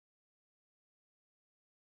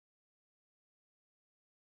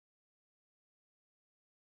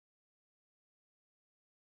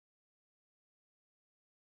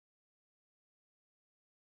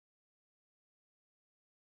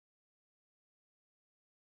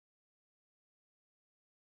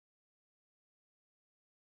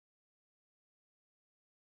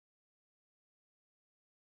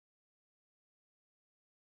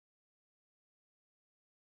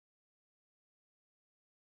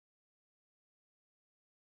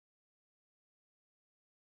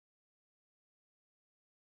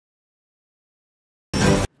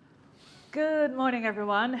Good morning,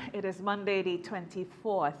 everyone. It is Monday, the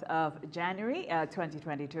 24th of January,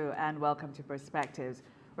 2022, and welcome to Perspectives.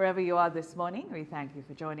 Wherever you are this morning, we thank you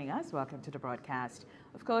for joining us. Welcome to the broadcast.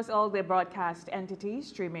 Of course, all the broadcast entities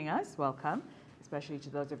streaming us, welcome, especially to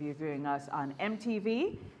those of you viewing us on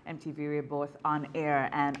MTV. MTV, we're both on air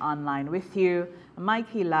and online with you.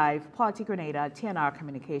 Mikey Live, Party Grenada, TNR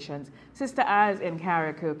Communications, Sister Az in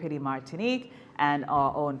Carriacou, Pity Martinique, and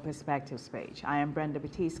our own Perspectives page. I am Brenda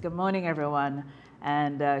Batiste. Good morning, everyone,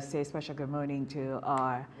 and say a special good morning to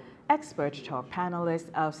our expert talk panelists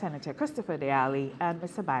of Senator Christopher Deali and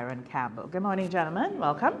Mr. Byron Campbell. Good morning, gentlemen.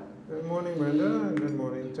 Welcome. Good morning, Brenda, and good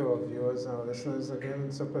morning to our viewers and our listeners. Again,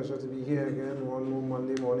 it's a pleasure to be here again one more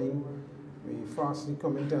Monday morning. We fastly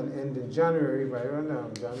coming to an end in January,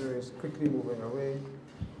 Byron. January is quickly moving away.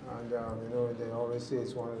 And, you know, they always say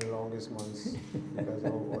it's one of the longest months because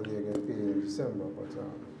all they get paid in December. But,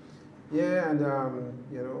 yeah, and,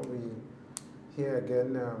 you know, we here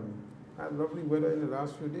again had lovely weather in the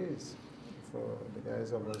last few days for the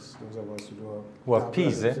guys of us, those of us who do what,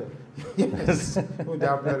 peas, eh? Yes, who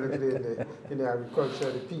dabble a little in the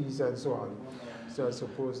agriculture, the peas and so on. So I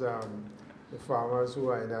suppose the farmers who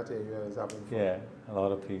are in that area is having fun. Yeah, a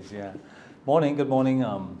lot of peas, yeah. Morning, good morning.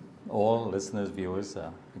 All listeners, viewers,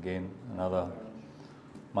 again, another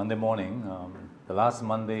Monday morning, the last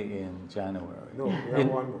Monday in January. No, we have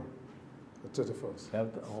one more, the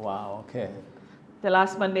 31st. Oh, wow, okay. The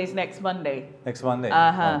last Monday is next Monday. Next Monday?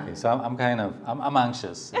 Okay, so I'm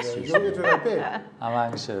anxious. I'm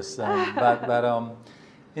anxious. But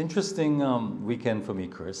interesting weekend for me,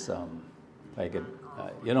 Chris.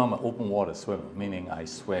 You know, I'm an open water swimmer, meaning I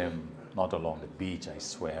swim not along the beach, I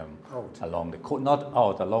swam along the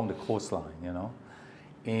along the coastline, you know.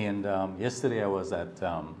 And yesterday I was at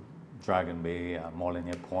Dragon Bay,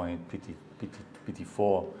 Molyneux Point,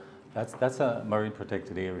 PT4. That's a marine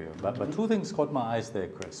protected area. But two things caught my eyes there,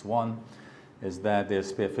 Chris. One is that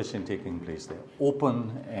there's spearfishing taking place there,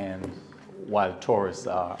 open, and while tourists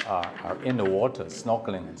are in the water,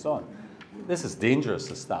 snorkeling and so on. This is dangerous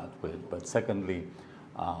to start with, but secondly,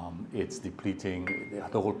 it's depleting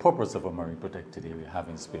the whole purpose of a marine protected area,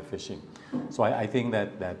 having spearfishing. So I think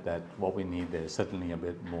that what we need there is certainly a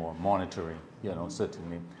bit more monitoring, you know,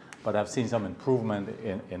 certainly. But I've seen some improvement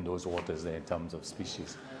in those waters there in terms of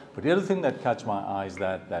species. But the other thing that catch my eyes,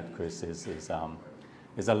 that Chris, is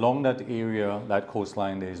along that area, that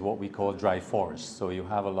coastline, there is what we call dry forest. So you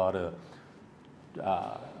have a lot of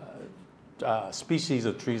species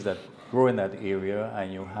of trees that grow in that area,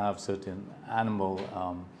 and you have certain animal,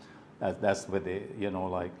 that's where they, you know,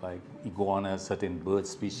 like iguanas, certain bird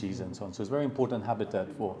species and so on. So it's very important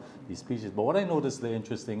habitat for these species. But what I noticed there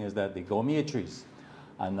interesting is that the gomia trees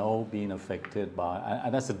are now being affected by,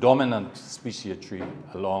 and that's a dominant species of tree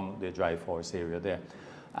along the dry forest area there.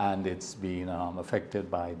 And it's being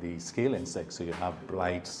affected by the scale insects. So you have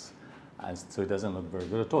blights, and so it doesn't look very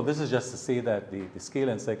good at all. This is just to say that the scale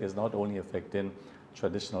insect is not only affecting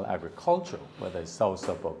traditional agriculture, whether it's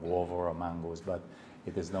soursop or guava or mangoes, but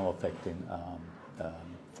it is now affecting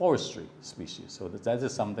forestry species. So that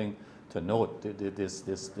is something to note. This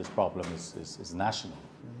problem is national.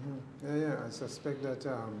 Mm-hmm. Yeah, I suspect that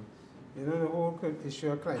you know, the whole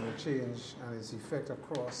issue of climate change and its effect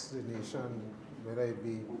across the nation, whether it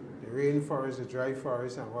be the rainforest, the dry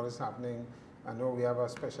forest, and what is happening. I know we have a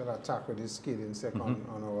special attack with this scale insect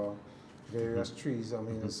on our various trees. I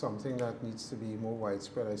mean, it's something that needs to be more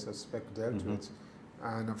widespread, I suspect, dealt with.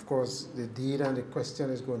 And of course, the deed and the question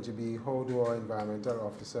is going to be, how do our environmental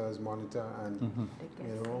officers monitor and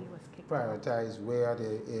you know, prioritize where are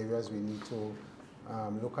the areas we need to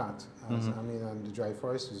look at. I mean, and the dry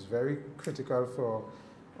forest is very critical for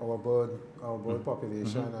our bird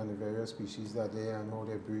population and the various species that they and how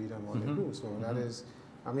they breed and what they do. So that is,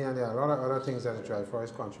 I mean, and there are a lot of other things that the dry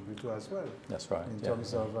forest contribute to as well. That's right. In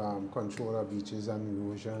terms of control of beaches and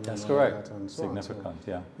erosion. That's and correct. That and so significant, on.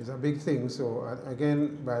 So yeah. it's a big thing. So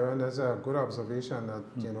again, Byron, that's a good observation that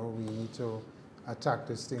you know we need to attack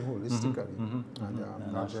this thing holistically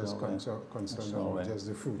and not just concerned about just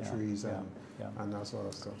the fruit trees and that sort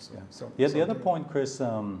of stuff. So, the other point, Chris,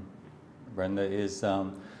 Brenda, is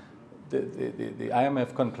the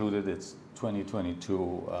IMF concluded its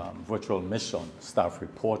 2022 virtual mission staff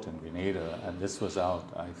report in Grenada, and this was out,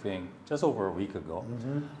 I think, just over a week ago.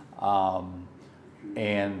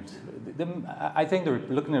 And I think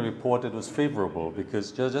looking at the report, it was favorable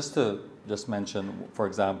because just mention, for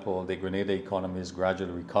example, the Grenada economy is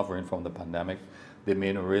gradually recovering from the pandemic. The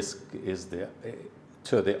main risk is the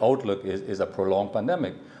to the outlook is a prolonged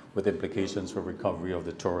pandemic with implications for recovery of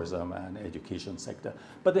the tourism and education sector.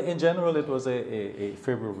 But in general, it was a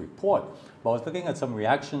favorable report. But I was looking at some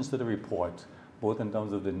reactions to the report, both in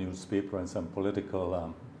terms of the newspaper and some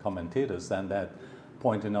political commentators, and that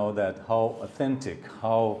pointing out that how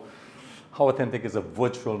authentic is a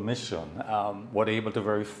virtual mission? Were they able to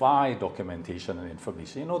verify documentation and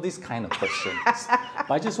information? You know, these kind of questions.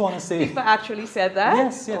 But I just want to say... People actually said that?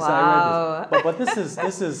 Yes, wow. I read this. But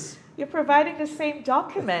this is... You're providing the same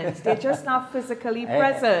documents. They're just not physically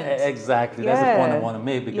present. Exactly. Yeah. That's the point I want to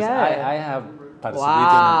make, because I have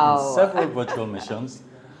participated in several virtual missions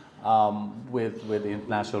with the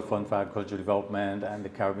International Fund for Agricultural Development and the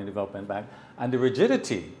Caribbean Development Bank. And the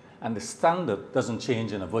rigidity and the standard doesn't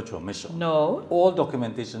change in a virtual mission. No. All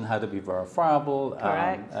documentation had to be verifiable,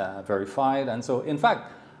 verified. And so, in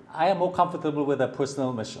fact, I am more comfortable with a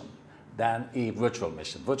personal mission than a virtual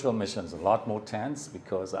mission. Virtual mission is a lot more tense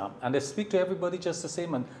because, and they speak to everybody just the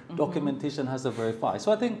same, and documentation has to verify.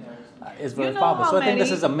 So I think it's verifiable. So I think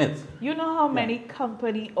this is a myth. You know how many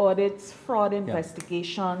company audits, fraud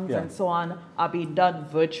investigations, and so on are being done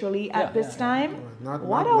virtually at this time?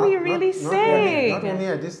 What are we really saying? Not only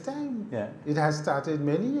at this time. Yeah. It has started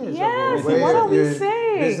many years yes, ago. What are we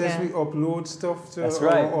saying? Business, we upload stuff to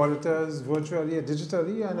our auditors virtually and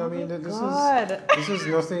digitally, and I mean, this is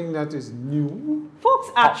nothing that is new. Folks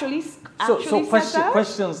actually so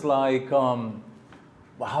questions like,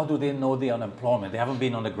 how do they know the unemployment? They haven't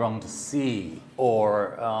been on the ground to see,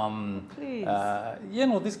 or you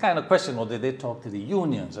know, this kind of question. Or did they talk to the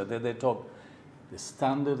unions? Or did they talk? The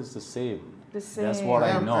standard is the same. That's what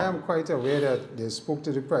I know. I am quite aware that they spoke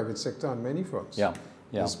to the private sector on many fronts. Yeah.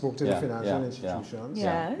 They spoke to the financial institutions.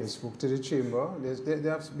 Yes. They spoke to the chamber. They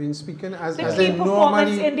have been speaking as the they key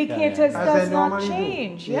normally. Performance indicators does not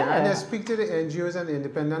change. And they speak to the NGOs and the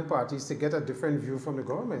independent parties to get a different view from the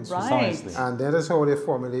government. Right. And that is how they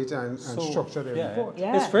formulate and structure their report.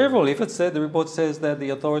 Yeah. It's favorable. If it said, the report says that the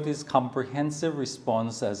authorities' comprehensive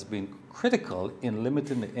response has been critical in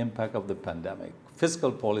limiting the impact of the pandemic.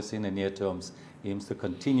 Fiscal policy in the near terms aims to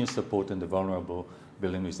continue supporting the vulnerable,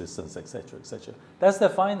 building resistance, etc., etc. That's their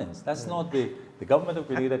findings. That's not the government of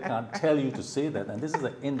Grenada can't tell you to say that. And this is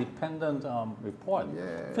an independent report.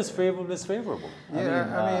 Yeah. If it's favorable, it's favorable.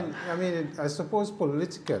 I suppose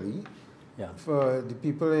politically, for the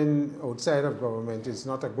people outside of government, it's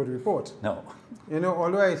not a good report. No. You know,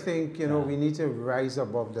 although I think, you know, we need to rise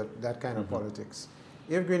above that kind of politics.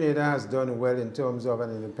 If Grenada has done well in terms of an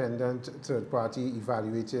independent third party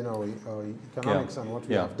evaluating our economics and what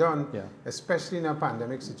we have done, especially in a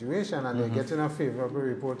pandemic situation, and they're getting a favorable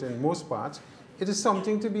report in most parts, it is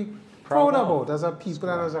something to be proud about as a people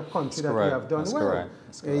and as a country that we have done well.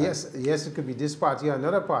 Yes, it could be this party or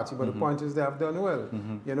another party, but the point is they have done well.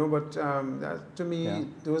 You know, but to me,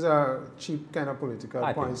 those are cheap kind of political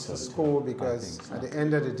points to score, because at the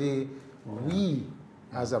end of the day, we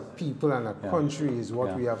as a people and a country is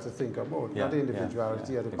what we have to think about, not the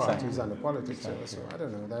individuality of the parties and the politics. So I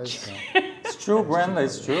don't know. That is, it's true, Brenda,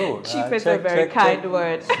 it's true. Cheap is a very kind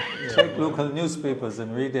word. Check local newspapers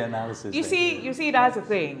and read the analysis. You see, that's the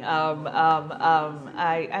thing. I'm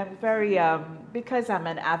very, because I'm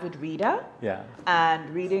an avid reader, and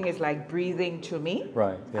reading is like breathing to me.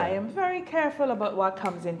 Right. I am very careful about what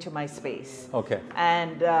comes into my space. Okay.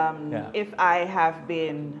 And if I have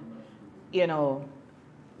been, you know,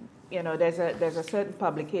 there's a certain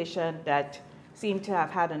publication that seemed to have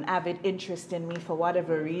had an avid interest in me for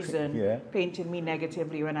whatever reason, painted me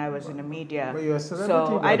negatively when I was in the media. But you're a celebrity,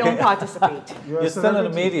 so I don't participate. You're still in the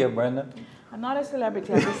media, Brenda. I'm not a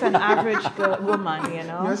celebrity. I'm just an average woman, you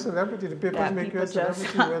know. You're a celebrity. The papers make you a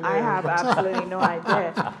celebrity. I have absolutely no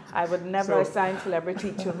idea. I would never assign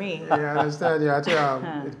celebrity to me. Yeah, I understand.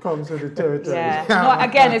 It comes with the territory. Yeah. No,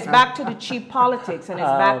 again, it's back to the cheap politics, and it's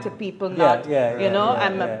back to people not,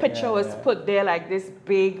 and a picture was put there like this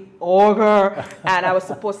big ogre, and I was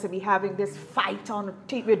supposed to be having this fight on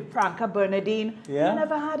TV with Franca Bernardine. I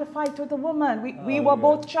never had a fight with a woman. We were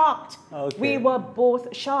both shocked. We were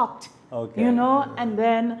both shocked. You know, and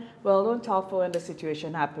then, well, don't talk for when the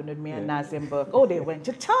situation happened with me and Nazim Burke. Oh, they went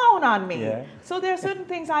to town on me. So there are certain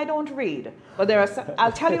things I don't read. But there are some,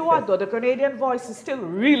 I'll tell you what, though, the Grenadian voice is still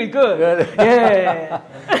really good.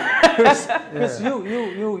 Chris,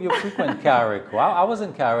 you frequent Carriacou. I was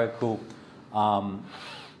in Carriacou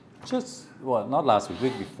not last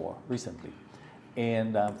week before, recently.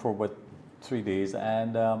 And for about 3 days,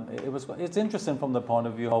 and it's interesting from the point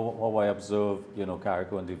of view how I observe, you know,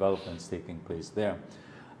 Carriacou and developments taking place there.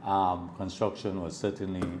 Construction was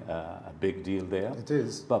certainly a big deal there. It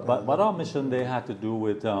is. But our mission there had to do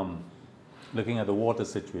with looking at the water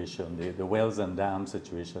situation, the wells and dams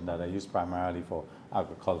situation that are used primarily for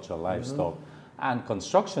agriculture, livestock, and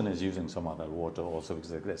construction is using some of that water also because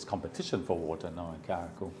there's competition for water now in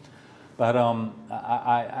Carriacou. But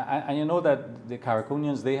and you know that the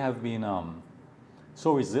Carracouians, they have been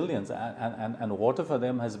so resilient, and water for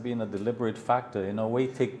them has been a deliberate factor. In a way,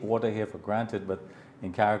 take water here for granted, but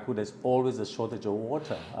in Carriacou, there's always a shortage of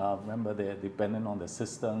water. Remember, they're dependent on the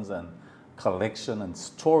cisterns, and collection and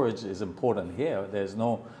storage is important here. There's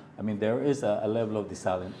no, I mean, there is a level of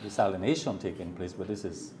desalination taking place, but this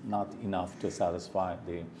is not enough to satisfy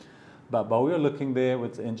the. But we're looking there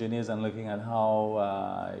with engineers and looking at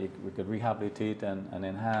how we could rehabilitate and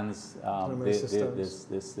enhance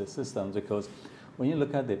the systems, because when you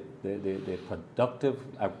look at the productive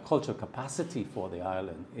agricultural capacity for the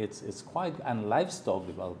island, it's quite, and livestock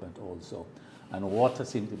development also, and water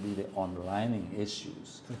seems to be the underlying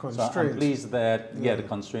issues. So I'm pleased that, the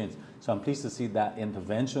constraints. So I'm pleased to see that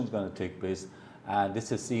intervention is going to take place, and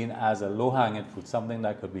this is seen as a low-hanging fruit, something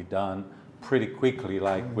that could be done pretty quickly,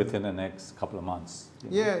 like within the next couple of months.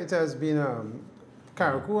 Yeah, it has been,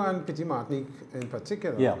 Carriacou and Petit Martinique in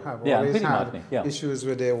particular have always had issues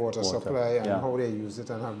with their water supply and how they use it,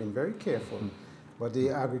 and have been very careful. But the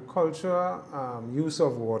agriculture use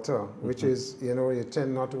of water, which is, you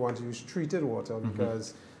tend not to want to use treated water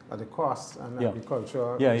because of the cost, and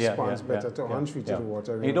agriculture responds better to untreated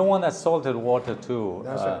water. You don't want that salted water too.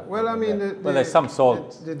 That's right. Well, I mean, there's some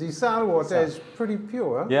salt. The desal water is pretty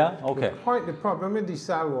pure. Yeah, okay. The problem with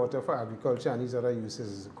desal water for agriculture and these other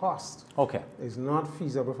uses is the cost. Okay. It's not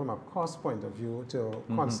feasible from a cost point of view to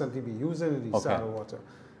constantly be using the desal water.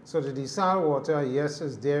 So the desal water, yes,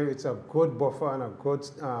 is there. It's a good buffer and a good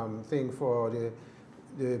thing for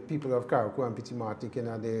the people of Carriacou and Petit Martinique,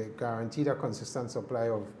 and they guaranteed a consistent supply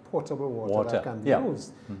of potable water that can be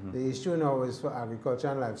used. The issue now is for agriculture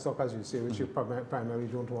and livestock, as you say, which you primarily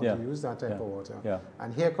don't want to use that type of water.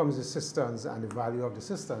 And here comes the cisterns and the value of the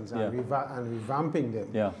cisterns, and revamping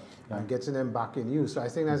them and getting them back in use. So I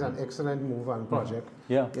think that's an excellent move and project.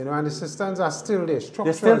 And the cisterns are still there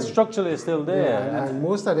structurally. They're still structurally still there. And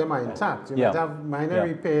most of them are intact. You might have minor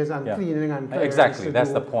repairs and cleaning and exactly,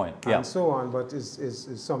 that's the point. And so on, but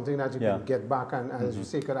it's something that you can get back and, as you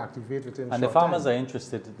say, could activate within and the farmers are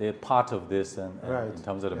interested, they're part of this, and in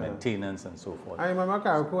terms of the maintenance and so forth. I remember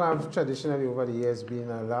Carriacou have traditionally over the years been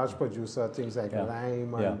a large producer of things like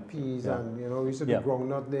lime and peas, and we used to do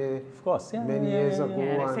groundnut there. Of course, many years ago.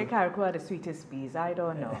 They say Carriacou are the sweetest peas. I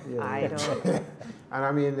don't know. I don't know. And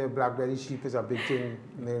I mean, the blackberry sheep is a big thing,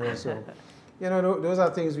 so. Those are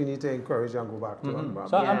things we need to encourage and go back to.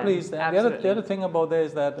 So I'm pleased. The other thing about that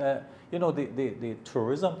is that, the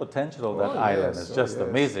tourism potential of that island is just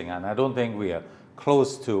amazing, and I don't think we are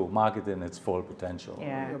close to marketing its full potential.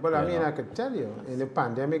 But I mean, I could tell you, in the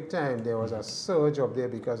pandemic time, there was a surge up there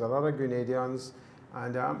because a lot of Grenadians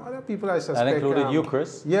and other people, I suspect. That included you,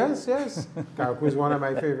 Chris? Yes. Carriacou is one of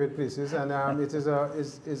my favorite places, and it is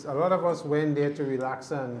a lot of us went there to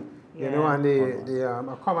relax and. And the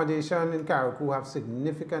accommodation in Carriacou have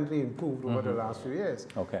significantly improved over the last few years.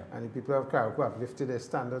 And the people of Carriacou have lifted their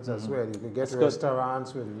standards as well. You can get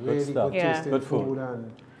restaurants with really good tasting food.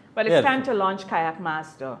 But it's time to launch Kayak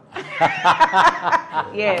Master.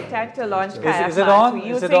 Time to launch Kayak Master. Is it on? We're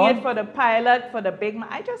using it for the pilot, for the big.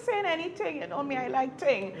 I just saying anything. You know me, I like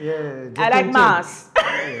ting. I like mass.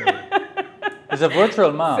 It's a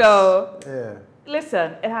virtual mass. So,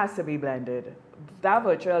 listen, it has to be blended. That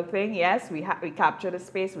virtual thing, yes, we capture the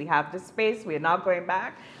space, we have the space, we're not going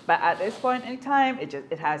back. But at this point in time,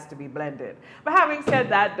 it has to be blended. But having said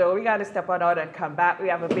that, though, we got to step on out and come back. We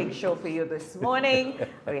have a big show for you this morning.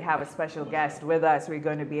 We have a special guest with us. We're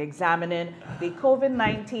going to be examining the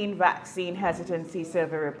COVID-19 Vaccine Hesitancy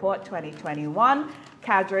Survey Report 2021.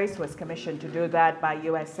 CADRES was commissioned to do that by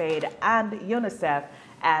USAID and UNICEF.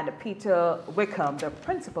 And Peter Wickham, the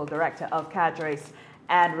Principal Director of CADRES,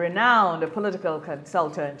 and renowned political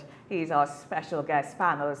consultant. He's our special guest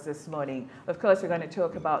panelist this morning. Of course, we're going to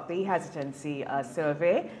talk about the hesitancy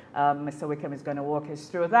survey. Mr. Wickham is going to walk us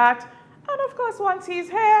through that. And of course, once he's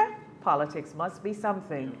here, politics must be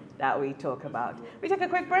something that we talk about. We take a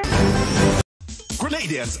quick break.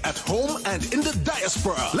 Grenadians at home and in the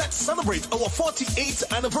diaspora, let's celebrate our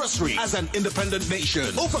 48th anniversary as an independent nation,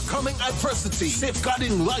 overcoming adversity,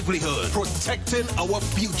 safeguarding livelihood, protecting our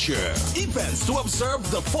future. Events to observe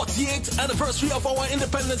the 48th anniversary of our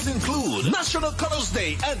independence include National Colors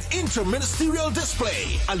Day and Interministerial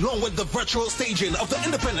Display, along with the virtual staging of the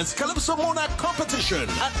Independence Calypso Monarch competition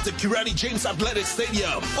at the Kirani James Athletic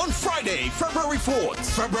Stadium on Friday, February 4th,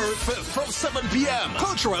 February 5th from 7 p.m.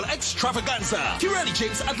 Cultural extravaganza. Granny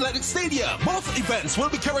James Athletic Stadium. Both events will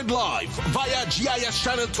be carried live via GIS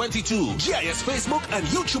Channel 22, GIS Facebook and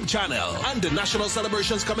YouTube channel, and the National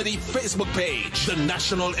Celebrations Committee Facebook page. The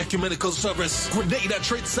National Ecumenical Service, Grenada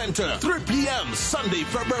Trade Center, 3 p.m. Sunday,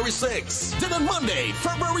 February 6th. Then on Monday,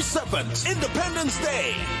 February 7th, Independence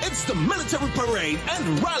Day. It's the military parade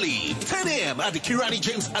and rally, 10 a.m. at the Kirani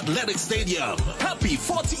James Athletic Stadium. Happy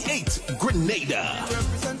 48th Grenada.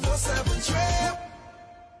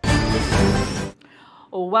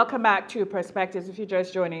 Welcome back to Perspectives. If you're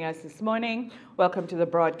just joining us this morning, welcome to the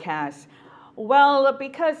broadcast. Well,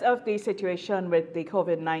 because of the situation with the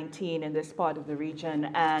COVID-19 in this part of the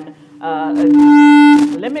region and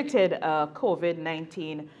limited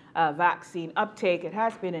COVID-19 vaccine uptake, it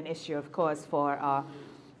has been an issue, of course, for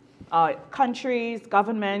our countries,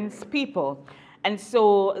 governments, people. And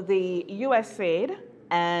so the USAID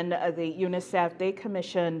and the UNICEF, they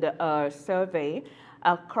commissioned a survey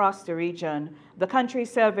across the region. The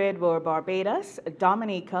countries surveyed were Barbados,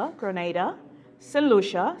 Dominica, Grenada, St.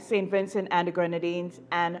 Lucia, St. Vincent and the Grenadines,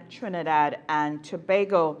 and Trinidad and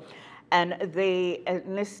Tobago. And they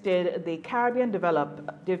enlisted the Caribbean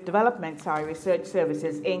Development Research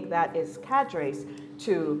Services, Inc., that is CADRES,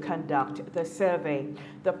 to conduct the survey.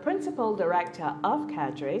 The principal director of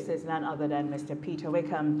CADRES is none other than Mr. Peter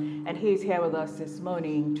Wickham, and he's here with us this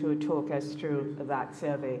morning to talk us through that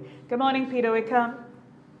survey. Good morning, Peter Wickham.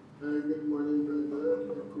 Good morning,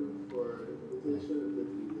 Brenda. Thank you for the invitation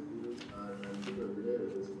and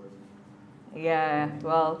this morning. Yeah,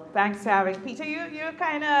 well, thanks for having Peter. You're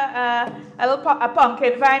kind of a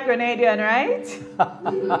pumpkin fan Grenadian, right? Yeah, it's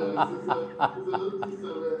a little piece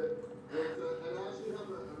of it. And I actually have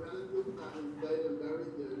a relative that is died and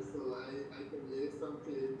buried there, so I can lay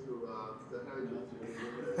something to the heritage.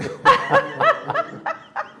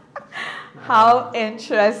 How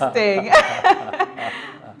interesting.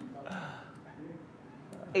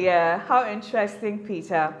 Yeah, how interesting,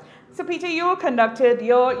 Peter. So, Peter, you conducted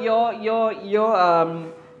your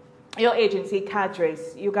agency,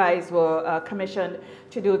 CADRES. You guys were commissioned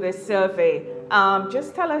to do this survey.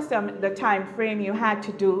 Just tell us the time frame you had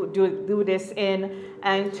to do this in,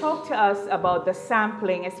 and talk to us about the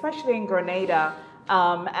sampling, especially in Grenada,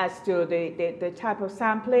 as to the type of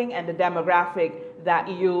sampling and the demographic that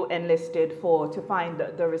you enlisted to find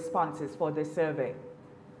the responses for this survey.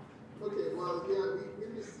 Okay, well, yeah,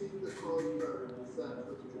 we received the call from UNICEF,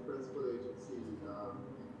 which is the principal agency.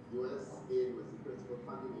 USAID was the principal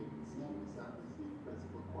funding agency. UNICEF is the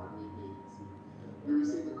principal coordinating agency. We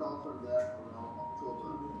received a call from them around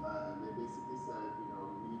October, and they basically said,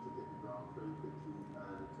 we need to hit the ground pretty quickly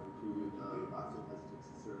and conclude the vaccine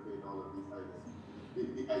hesitancy survey and all of these items.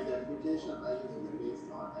 The identification of items was based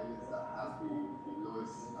on items that have the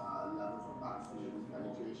lowest levels of vaccine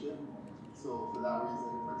penetration. So for that reason,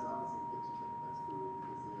 for example, St. Kitts was excluded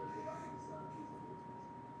because they have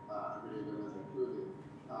the Grenada was included.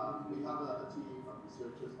 We have a team of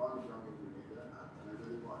researchers on the ground in Grenada, and I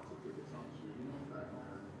really want to take this opportunity to thank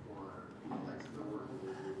them for the extra work they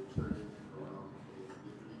were turning around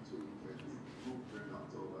literally 2 weekends during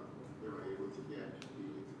October. They were able to get the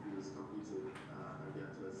interviews completed and get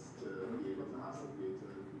us to be able to have some data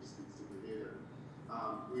which speaks to Grenada.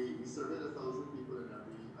 We surveyed 1,000 people in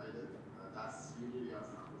every item. That's usually our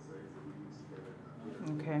sample size that we use to get it.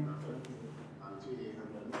 Okay. Between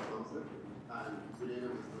 800 and 1,000. And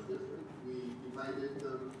Grenada was no different. We divided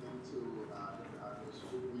them into different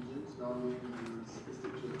administrative regions. Normally we use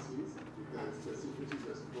constituencies because constituencies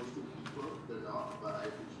are supposed to be equal. They're not, but I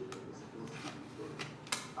appreciate that they're supposed to be equal.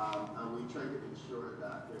 And we try to ensure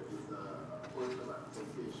that there is a portion of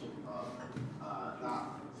representation of that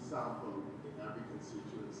sample in every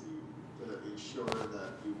constituency to ensure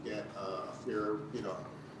that you get a fair,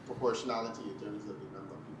 proportionality in terms of the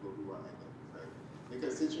number of people who are identified. The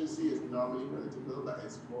constituency is normally political, but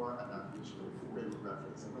it's more an administrative frame of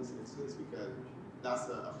reference in this instance because that's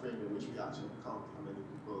a frame in which we actually count how many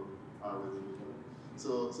people are within the group.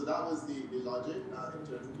 So that was the logic in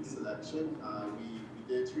terms of the selection. We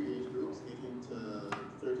did 3 age groups, 18 to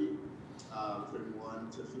 30,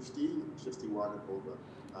 31 to 50, 51 and over.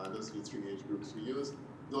 Those are the 3 age groups we used.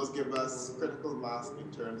 Those give us critical mass in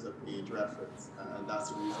terms of age reference, and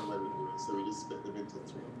that's the reason why we do it. So we just split them into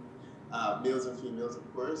 3. Males and females, of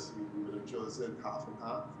course, we would have chosen half and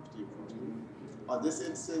half, 50 and 50. On this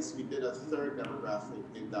instance, we did a third demographic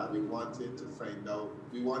in that we wanted to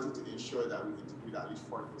ensure that we interviewed at least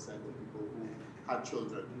 40% of people who had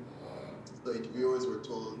children. So interviewers were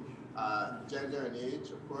told gender and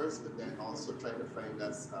age, of course, but then also trying to find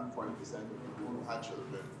that 40% of people who had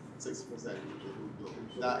children. 6% who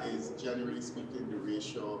don't. That is, generally speaking, the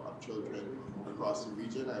ratio of children across the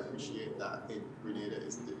region. I appreciate that in Grenada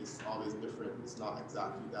it's always different. It's not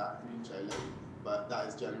exactly that in Chile, but that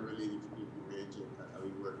is generally the range, and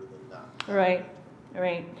we work within that. Right,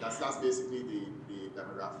 right. That's basically the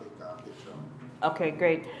demographic picture. Okay,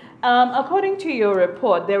 great. According to your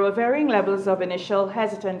report, there were varying levels of initial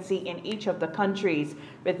hesitancy in each of the countries,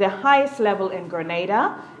 with the highest level in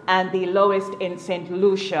Grenada and the lowest in St.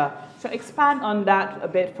 Lucia. So expand on that a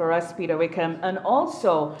bit for us, Peter Wickham. And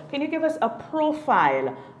also, can you give us a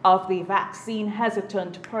profile of the vaccine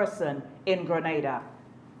hesitant person in Grenada?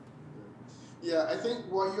 Yeah, I think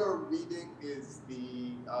what you're reading is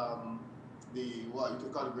what you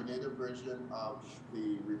could call the Grenada version of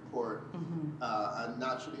the report, and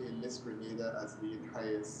naturally it lists Grenada as being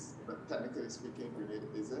highest, but technically speaking, Grenada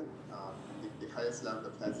isn't the highest level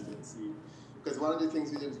of hesitancy. Because one of the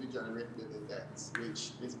things we did is we generated an index,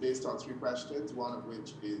 which is based on 3 questions, one of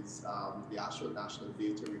which is the actual national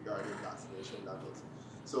data regarding vaccination levels.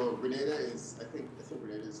 So Grenada is, I think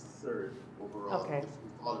Grenada is 3rd overall, if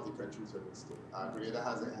all of the countries are listed. Grenada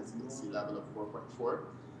has a hesitancy level of 4.4.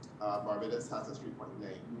 Barbados has a 3.9,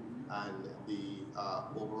 and the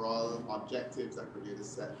overall objectives that Grenada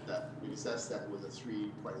set, that UNICEF set, was a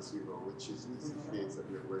 3.0, which is the phase that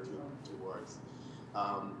we're working towards.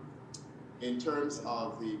 In terms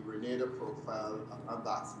of the Grenada profile of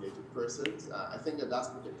unvaccinated persons, I think that's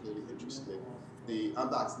particularly interesting. The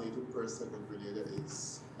unvaccinated person in Grenada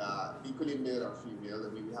is equally male or female,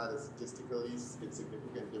 and we had a statistically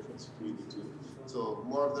insignificant difference between the two. So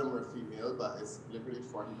more of them were female, but it's literally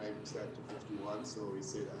 49% to 51%, so we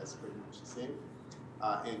say that it's pretty much the same.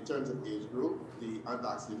 In terms of age group, the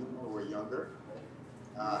unvaccinated people were younger.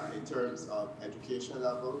 In terms of education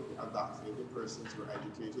level, the unvaccinated persons were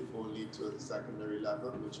educated only to the secondary level,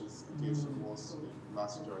 which is the case for the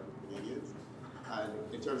vast majority of Canadians. And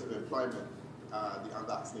in terms of employment, the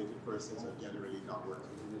unvaccinated persons are generally not working,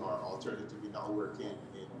 or alternatively not working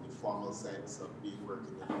in the formal sense of being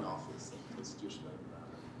working in an office, institutional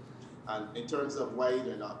environment. And in terms of why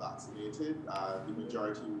they're not vaccinated, the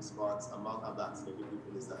majority response among unvaccinated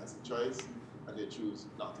people is that it's a choice, and they choose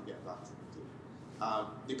not to get vaccinated.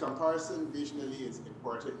 The comparison regionally is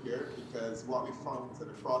important here, because what we found that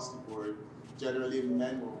across the board, generally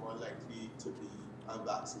men were more likely to be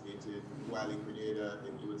unvaccinated, while in Grenada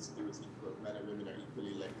it was equal. Men and women are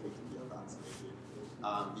equally likely to be unvaccinated.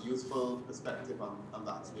 The useful perspective on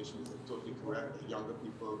vaccination is totally correct. The younger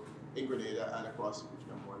people in Grenada and across the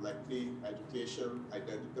region are more likely. Education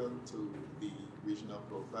identical to the regional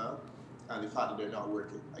profile, and the fact that they're not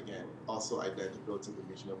working, again, also identical to the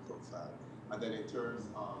regional profile. And then in terms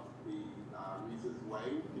of the reasons why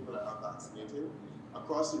people are unvaccinated,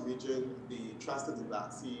 across the region, the trust of the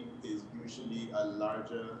vaccine is usually a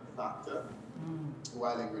larger factor,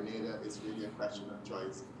 while in Grenada, it's really a question of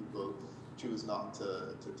choice. People choose not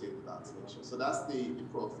to take the vaccination. So that's the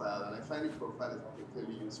profile, and I find the profile is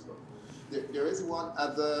particularly useful. There is one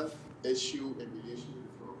other issue in relation to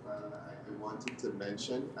the profile that I wanted to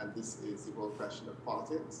mention, and this is the whole question of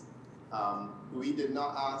politics. We did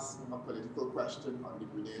not ask a political question on the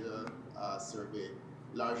Grenada survey,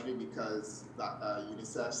 largely because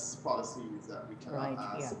UNICEF's policy is that we cannot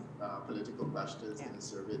ask political questions in the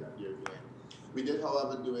survey that you're doing. We did,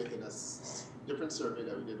 however, do it in a different survey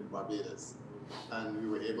that we did in Barbados, and we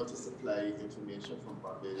were able to supply information from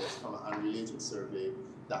Barbados from an unrelated survey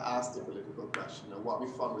that asked the political question. And what we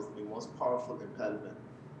found was the most powerful impediment,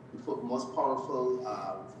 the most powerful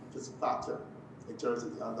factor in terms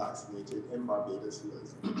of the unvaccinated in Barbados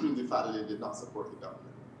was the fact that they did not support the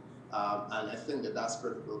government. And I think that that's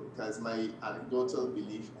critical, because my anecdotal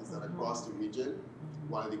belief is that across the region,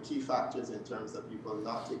 one of the key factors in terms of people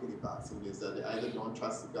not taking the vaccine is that they either don't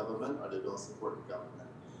trust the government or they don't support the government,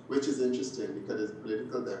 which is interesting because there's a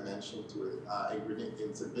political dimension to it.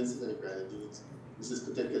 In St. Vincent and the Grenadines, this is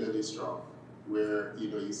particularly strong, where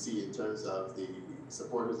you see in terms of the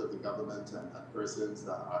supporters of the government and persons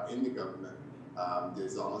that are in the government,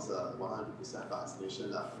 there's almost a 100%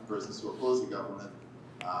 vaccination level. Persons who oppose the government,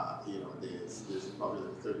 there's probably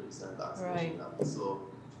like 30% vaccination level. So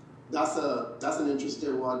that's an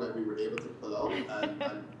interesting one that we were able to pull out,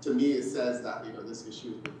 and to me it says that this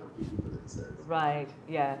issue has been completely politicized. Right.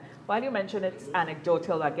 Yeah. While you mentioned it's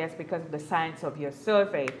anecdotal, I guess because of the science of your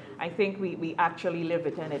survey, I think we actually live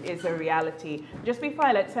it, and it is a reality. Just before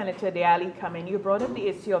I let Senator Diali come in, you brought up the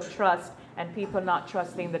issue of trust and people not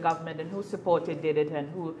trusting the government, and who supported did it and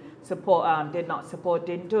who did not support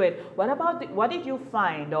didn't do it. What did you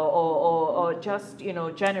find, or just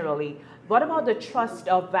generally, what about the trust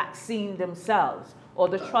of vaccine themselves or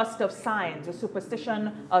the trust of science, the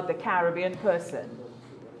superstition of the Caribbean person?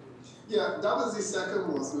 Yeah, that was the second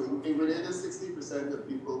most. In Grenada, 60% of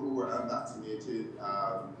people who were unvaccinated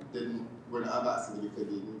were not vaccinated because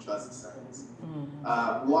they didn't trust the science.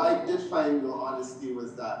 What I did find, though, honestly,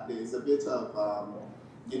 was that there's a bit of,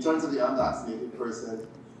 in terms of the unvaccinated person,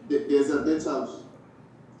 there's a bit of,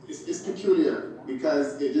 it's peculiar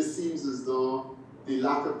because it just seems as though the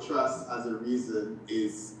lack of trust as a reason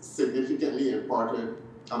is significantly important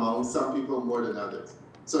among some people more than others.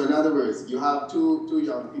 So in other words, you have two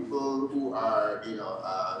young people who are,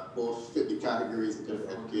 both fit the categories in terms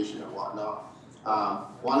of education and whatnot.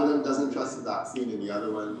 One of them doesn't trust the vaccine and the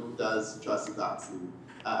other one does trust the vaccine.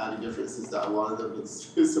 And the difference is that one of them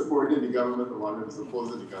is supporting the government and one of them is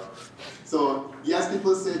opposing the government. So yes,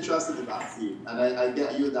 people say trust in the vaccine, and I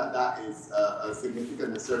get you that is a significant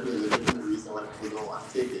and certainly a legitimate reason why people don't want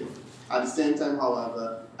to take it. At the same time,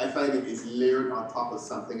 however, I find it is layered on top of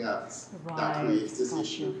something else that creates this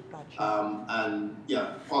issue. And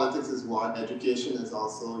yeah, politics is one, education is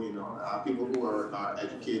also, people who are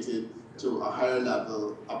educated to a higher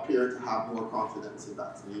level appear to have more confidence in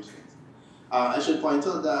vaccinations. I should point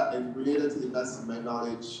out that in Grenada, to the best of my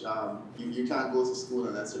knowledge, you can't go to school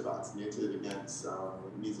unless you're vaccinated against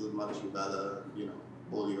measles, mumps, rubella,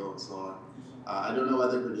 polio, and so on. I don't know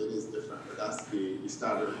whether Grenada is different, but that's the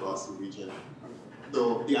standard across the region.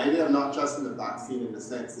 So the idea of not trusting the vaccine in a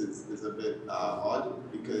sense is a bit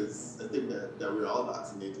odd because I think that we're all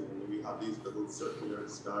vaccinated and we have these little circular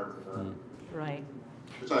scars in our Right.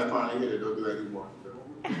 Which I finally hear they don't do anymore.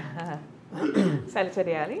 Senator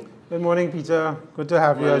Diali. Good morning, Peter. Good to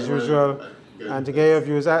have you as usual and to get your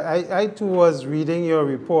views. I too was reading your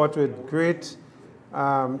report with great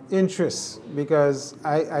interest because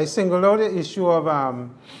I singled out the issue of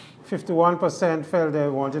 51% felt they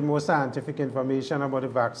wanted more scientific information about the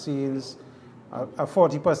vaccines,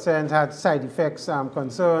 40% had side effects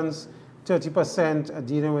concerns, 30%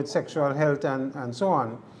 dealing with sexual health and so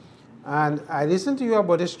on. And I listened to you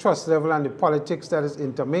about this trust level and the politics that is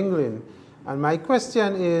intermingling. And my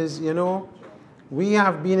question is, we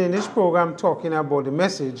have been in this program talking about the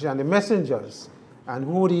message and the messengers and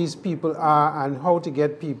who these people are and how to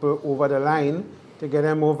get people over the line to get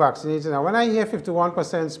them more vaccinated. Now, when I hear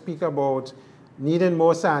 51% speak about needing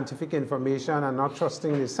more scientific information and not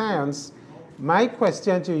trusting the science, my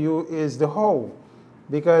question to you is the how.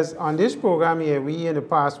 Because on this program here, we in the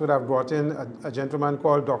past would have brought in a gentleman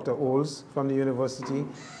called Dr. Oles from the university,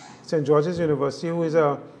 St. George's University, who is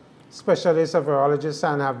a specialist, a virologist,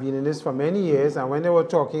 and have been in this for many years. And when they were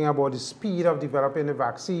talking about the speed of developing the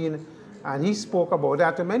vaccine, and he spoke about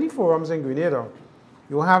that to many forums in Grenada,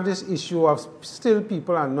 you have this issue of still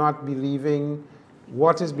people are not believing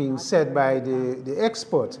what is being said by the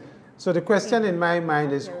expert. So the question in my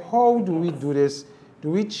mind is, how do we do this? Do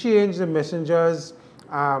we change the messengers?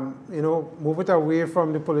 Move it away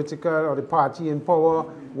from the political or the party in power?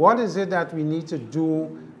 What is it that we need to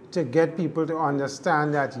do to get people to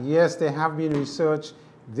understand that, yes, there have been research,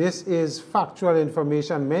 this is factual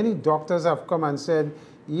information. Many doctors have come and said,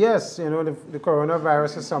 yes, the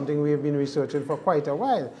coronavirus is something we have been researching for quite a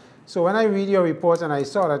while. So when I read your report and I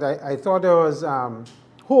saw that, I thought there was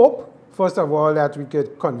hope, first of all, that we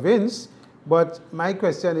could convince, but my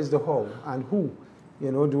question is the how and who.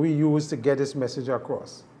 Do we use to get this message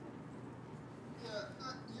across? Yeah,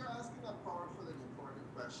 you're asking a powerful and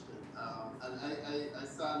important question. And I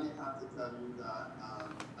sadly have to tell you that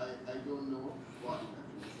I don't know what the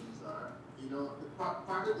mechanisms are.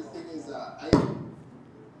 Part of the thing is that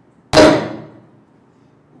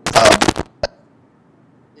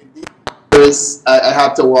I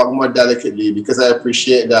have to walk more delicately because I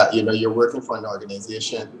appreciate that, you're working for an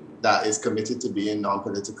organization that is committed to being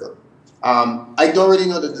non-political. I don't really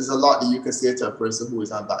know that there's a lot that you can say to a person who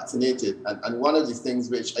is unvaccinated. And one of the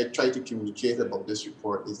things which I try to communicate about this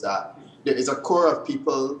report is that there is a core of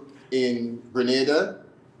people in Grenada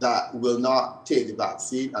that will not take the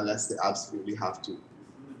vaccine unless they absolutely have to.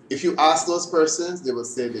 If you ask those persons, they will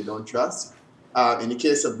say they don't trust. In the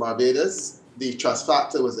case of Barbados, the trust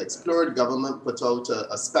factor was explored. Government put out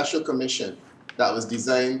a special commission that was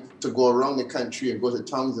designed to go around the country and go to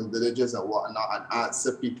towns and villages and whatnot and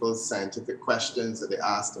answer people's scientific questions that they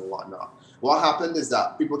asked and whatnot. What happened is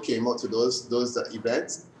that people came out to those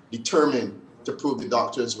events determined to prove the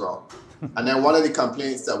doctors wrong. And then one of the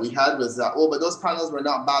complaints that we had was that, but those panels were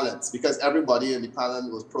not balanced because everybody in the panel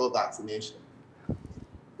was pro-vaccination.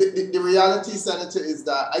 The reality, Senator, is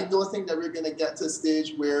that I don't think that we're going to get to a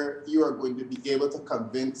stage where you are going to be able to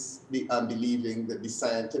convince the unbelieving that the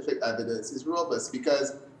scientific evidence is robust,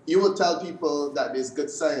 because you will tell people that there's good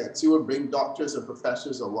science. You will bring doctors or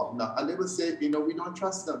professors or whatnot, and they will say, we don't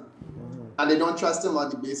trust them. And they don't trust them on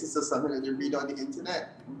the basis of something that they read on the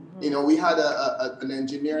internet. We had an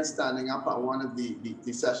engineer standing up at one of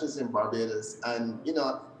the sessions in Barbados, and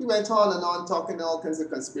he went on and on talking all kinds of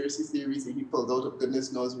conspiracy theories that he pulled out of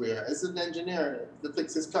goodness knows where. As an engineer that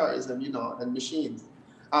fixes cars and and machines.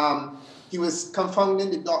 He was confounding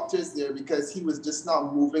the doctors there because he was just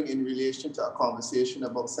not moving in relation to a conversation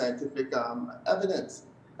about scientific evidence.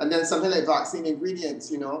 And then something like vaccine ingredients,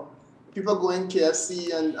 people go in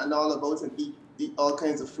KFC and all about and eat all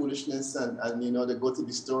kinds of foolishness and they go to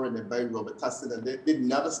the store and they buy Robitussin and they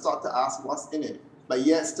never start to ask what's in it. But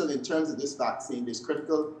yet still in terms of this vaccine, there's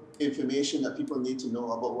critical information that people need to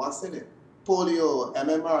know about what's in it. Polio,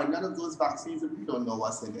 MMR, none of those vaccines, we don't know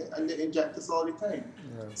what's in it, and they inject us all the time.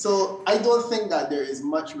 Yeah. So I don't think that there is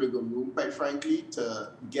much wiggle room, quite frankly,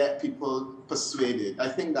 to get people persuaded. I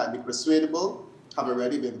think that the persuadable have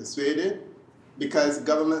already been persuaded because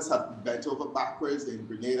governments have bent over backwards in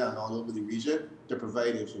Grenada and all over the region to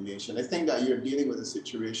provide information. I think that you're dealing with a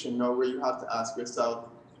situation now where you have to ask yourself,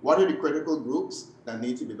 what are the critical groups that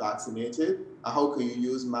need to be vaccinated, and how can you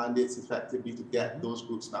use mandates effectively to get those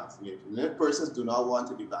groups vaccinated? And if persons do not want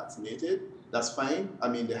to be vaccinated, that's fine. I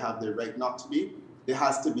mean, they have the right not to be. There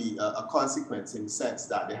has to be a consequence in the sense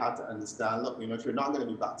that they have to understand, look, if you're not going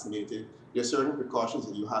to be vaccinated, there are certain precautions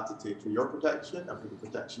that you have to take for your protection and for the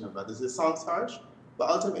protection of others. It sounds harsh, but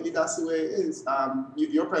ultimately that's the way it is.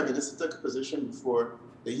 Your Prime Minister took a position before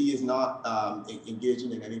that he is not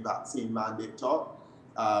engaging in any vaccine mandate talk.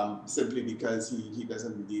 Simply because he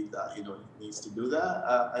doesn't believe that he needs to do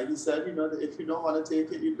that. And he said, that if you don't want to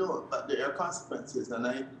take it, you don't. But there are consequences, and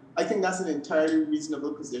I think that's an entirely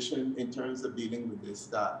reasonable position in terms of dealing with this.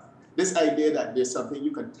 That this idea that there's something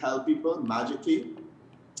you can tell people magically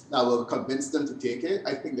that will convince them to take it,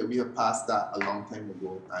 I think that we have passed that a long time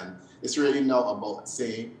ago, and it's really now about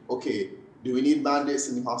saying, okay, do we need mandates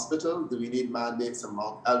in the hospital? Do we need mandates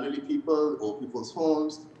among elderly people or people's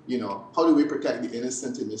homes? How do we protect the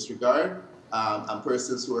innocent in this regard? And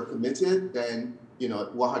persons who are committed, then,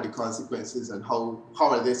 what are the consequences and how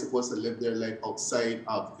are they supposed to live their life outside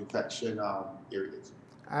of infection areas?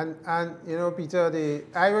 And Peter, the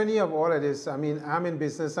irony of all of this, I mean, I'm in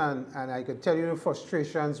business and I could tell you the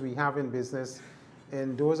frustrations we have in business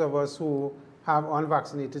and those of us who have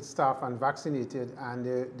unvaccinated staff and vaccinated and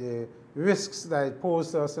the risks that it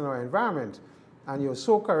poses to us in our environment. And you're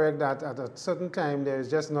so correct that at a certain time, there is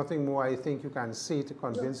just nothing more I think you can say to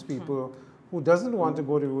convince people who doesn't want to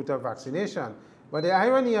go the route of vaccination. But the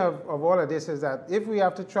irony of all of this is that if we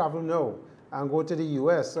have to travel now and go to the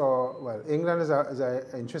US or, well, England is an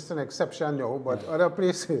interesting exception now, but other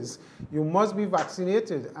places, you must be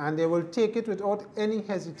vaccinated and they will take it without any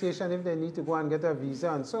hesitation if they need to go and get a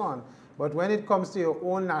visa and so on. But when it comes to your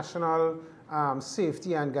own national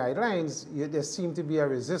safety and guidelines, there seem to be a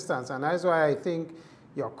resistance. And that's why I think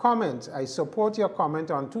your comment, I support your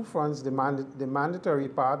comment on two fronts, the mandatory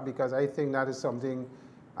part, because I think that is something,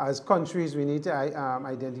 as countries, we need to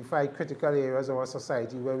identify critical areas of our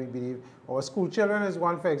society where we believe our school children is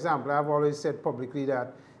one, for example. I've always said publicly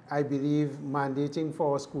that I believe mandating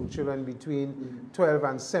for our school children between 12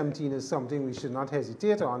 and 17 is something we should not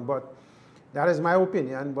hesitate on. But that is my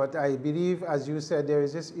opinion, but I believe, as you said, there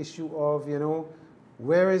is this issue of,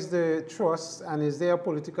 where is the trust and is there a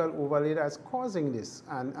political overlay that's causing this?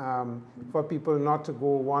 And for people not to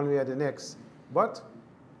go one way or the next. But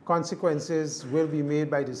consequences will be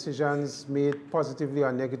made by decisions made positively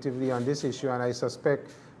or negatively on this issue, and I suspect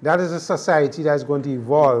that is a society that's going to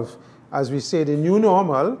evolve. As we say, the new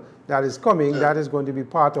normal that is coming, that is going to be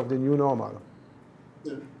part of the new normal.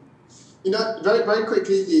 Yeah. Very, very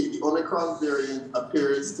quickly, the Omicron variant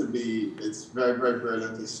appears to be, it's very, very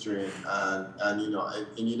virulent and strain. And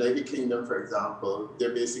in United Kingdom, for example,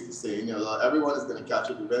 they're basically saying, everyone is going to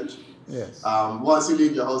catch it eventually. Yes. Once you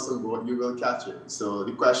leave your house and go, you will catch it. So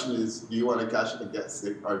the question is, do you want to catch it and get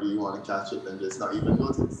sick, or do you want to catch it and just not even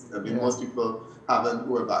notice? I mean, most people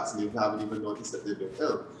who are vaccinated haven't even noticed that they've been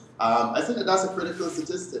ill. I think that's a critical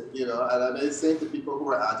statistic, and I'm saying to people who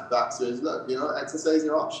are anti-vaxxers, look, exercise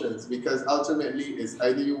your options, because ultimately it's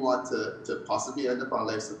either you want to possibly end up on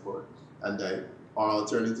life support and die, or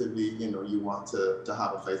alternatively, you want to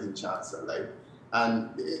have a fighting chance at life. And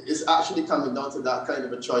it's actually coming down to that kind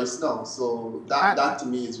of a choice now. So that to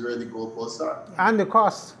me is where the goalposts are. And the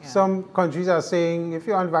cost. Yeah. Some countries are saying if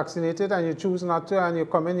you're unvaccinated and you choose not to and you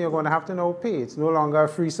come in, you're going to have to now pay. It's no longer a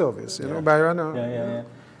free service, Byron? Yeah.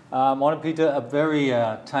 Morning, Peter. A very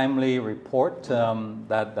timely report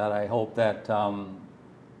that I hope that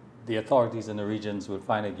the authorities in the regions will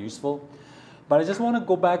find it useful. But I just want to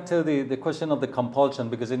go back to the question of the compulsion,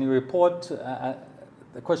 because in your report,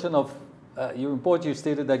 the question of your report, you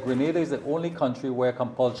stated that Grenada is the only country where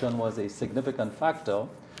compulsion was a significant factor,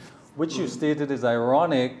 which you stated is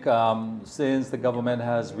ironic since the government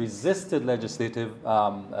has resisted legislative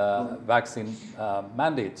vaccine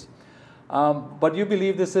mandates. But you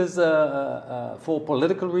believe this is for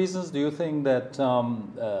political reasons? Do you think that,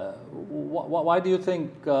 why do you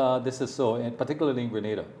think this is so, particularly in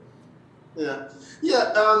Grenada?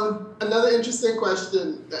 Another interesting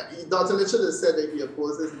question. Dr. Mitchell has said that he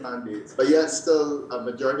opposes mandates, but yet still a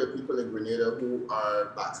majority of people in Grenada who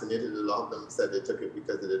are vaccinated, a lot of them said they took it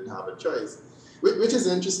because they didn't have a choice. Which is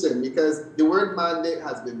interesting because the word mandate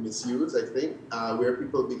has been misused, I think, where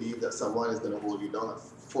people believe that someone is going to hold you down and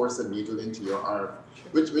force a needle into your arm,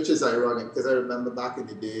 which is ironic because I remember back in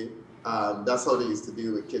the day, that's how they used to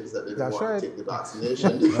deal with kids that didn't want to take the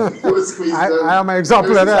vaccination. I am an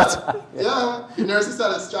example of that. The nurses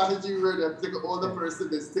had a strategy where they take an older person,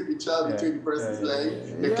 they stick a child between the person's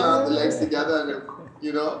legs, they clamp the legs together, and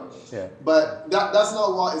But that's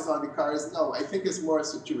not what is on the cards now. I think it's more a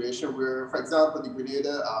situation where, for example, the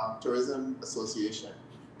Grenada Tourism Association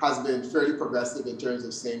has been fairly progressive in terms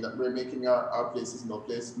of saying that we're making our places no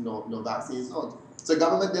vaccine zones. So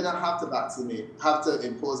government didn't have to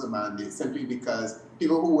impose a mandate simply because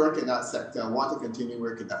people who work in that sector and want to continue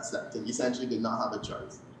working in that sector essentially did not have a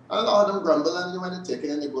choice. And a lot of them grumble and they want to take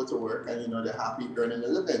it and they go to work and they're happy earning a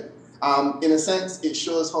living. In a sense, it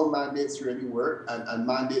shows how mandates really work and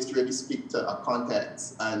mandates really speak to a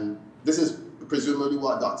context. And this is presumably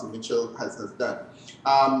what Dr. Mitchell has done.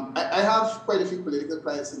 I have quite a few political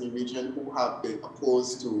clients in the region who have been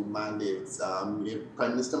opposed to mandates.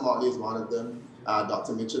 Prime Minister Motley is one of them.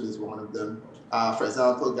 Dr. Mitchell is one of them. For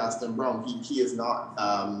example, Gaston Brown, he has not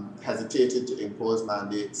hesitated to impose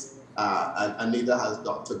mandates, and neither has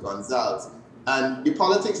Dr. Gonzalez. And the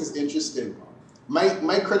politics is interesting.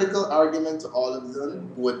 My critical argument to all of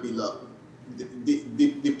them would be, look,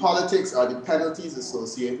 the politics or the penalties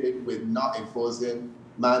associated with not imposing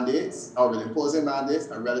mandates or with imposing mandates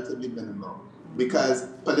are relatively minimal. Because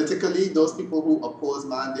politically, those people who oppose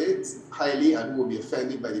mandates highly and who will be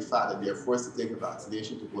offended by the fact that they're forced to take a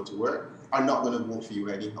vaccination to go to work are not going to vote for you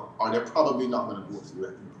anyhow, or they're probably not going to vote for you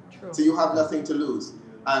anyhow. True. So you have nothing to lose.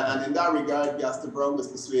 And in that regard, Gaston Brown was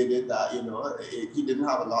persuaded that he didn't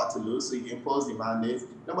have a lot to lose, so he imposed the mandates.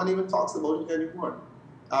 No one even talks about it anymore.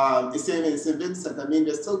 The same in St. Vincent. I mean,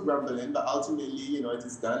 they're still grumbling, but ultimately, it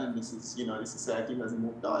is done, and this is, the society has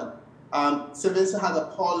moved on. St. Vincent had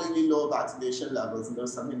appallingly low vaccination levels, and there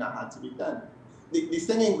was something that had to be done. The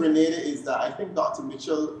thing in Grenada is that I think Dr.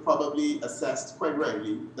 Mitchell probably assessed quite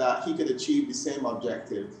rightly that he could achieve the same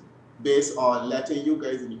objective based on letting you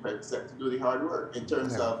guys in the private sector do the hard work in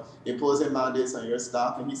terms of imposing mandates on your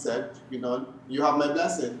staff. And he said, you have my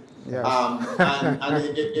blessing. Yes. And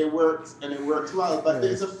it worked, and it worked well. But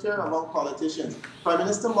there's a fear among politicians. Prime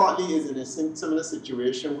Minister Motley is in a similar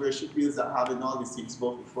situation where she feels that having all the seats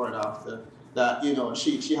both before and after, that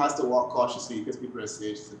she has to walk cautiously because people are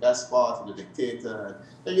saying she's a despot and a dictator, and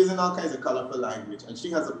they're using all kinds of colorful language, and she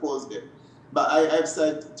has opposed it. But I've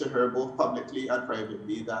said to her both publicly and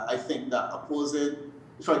privately that I think that opposing,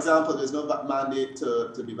 for example, there's no mandate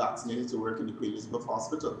to be vaccinated to work in the Queen Elizabeth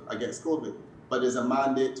Hospital against COVID, but there's a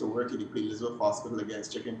mandate to work in the Queen Elizabeth Hospital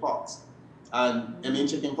against chickenpox. And I mean,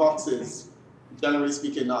 chickenpox is, generally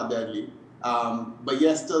speaking, not deadly. But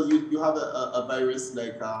yes, still you have a virus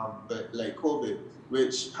like COVID,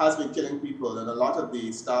 which has been killing people, and a lot of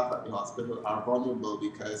the staff at the hospital are vulnerable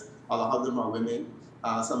because a lot of them are women.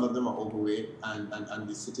 Some of them are overweight, and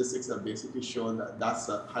the statistics have basically shown that that's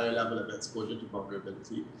a higher level of exposure to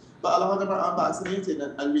vulnerability. But a lot of them are unvaccinated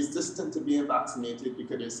and resistant to being vaccinated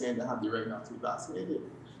because they're saying they have the right not to be vaccinated.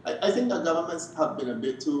 I think that governments have been a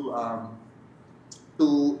bit too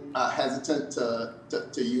hesitant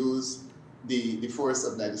to use the force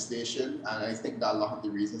of legislation, and I think that a lot of the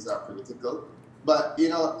reasons are political. But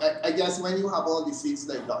I guess when you have all these seats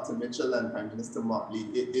like Dr. Mitchell and Prime Minister Motley,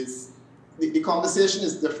 the conversation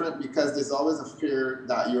is different because there's always a fear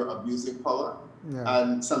that you're abusing power. Yeah.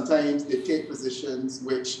 And sometimes they take positions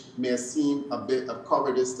which may seem a bit of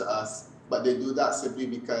cowardice to us, but they do that simply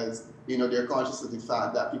because, they're conscious of the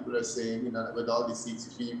fact that people are saying, that with all these seats,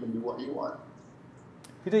 you can do what you want.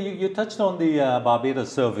 Peter, you touched on the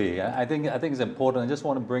Barbados survey. I think it's important. I just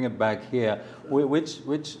want to bring it back here,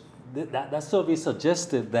 that survey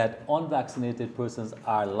suggested that unvaccinated persons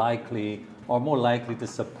are likely or more likely to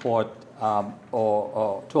support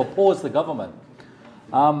or to oppose the government.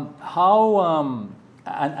 And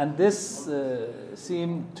this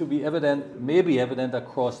seemed to be maybe evident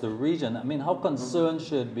across the region. I mean, how concerned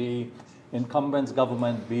should be incumbent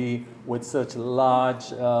government be with such large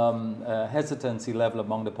hesitancy level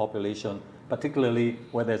among the population, particularly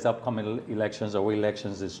where there's upcoming elections or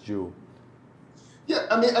elections is due? Yeah,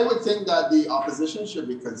 I mean, I would think that the opposition should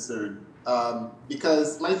be concerned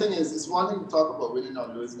because my thing is, it's one thing to talk about winning or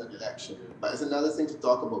losing an election, but it's another thing to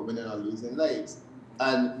talk about winning or losing lives.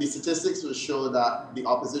 And the statistics will show that the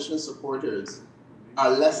opposition supporters are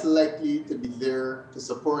less likely to be there to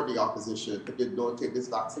support the opposition if they don't take this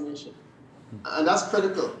vaccination. And that's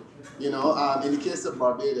critical. You know, in the case of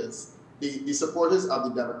Barbados, the supporters of the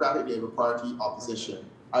Democratic Labour Party opposition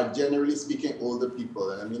are generally speaking older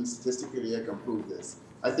people, and I mean statistically I can prove this.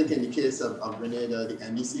 I think in the case of Grenada, the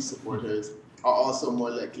NDC supporters are also more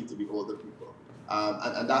likely to be older people.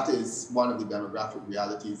 And that is one of the demographic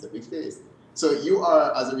realities that we face. So you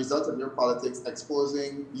are, as a result of your politics,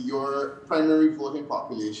 exposing your primary voting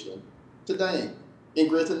population to dying in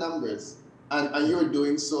greater numbers. And you're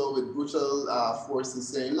doing so with brutal forces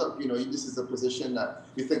saying, look, you know, this is a position that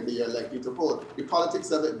you think that you're likely to hold. The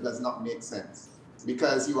politics of it does not make sense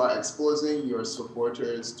because you are exposing your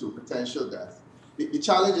supporters to potential death. The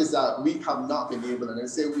challenge is that we have not been able, and I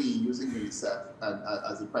say we, using UNICEF and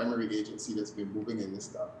as the primary agency that's been moving in this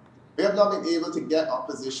stuff, we have not been able to get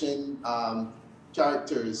opposition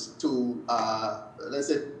characters to, let's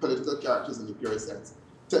say, political characters in the pure sense,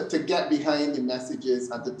 to get behind the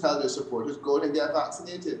messages and to tell their supporters, go and get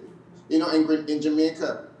vaccinated. You know, in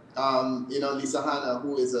Jamaica, you know, Lisa Hanna,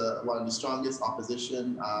 who is one of the strongest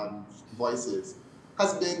opposition voices,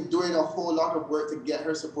 has been doing a whole lot of work to get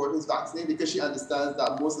her supporters vaccinated because she understands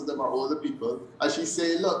that most of them are older people. And she's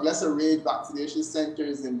saying, look, let's arrange vaccination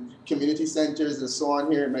centers and community centers and so on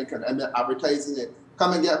here in America, and they're advertising it.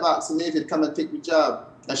 Come and get vaccinated, come and take the jab.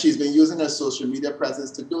 And she's been using her social media presence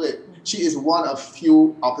to do it. She is one of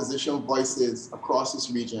few opposition voices across this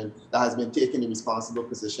region that has been taking a responsible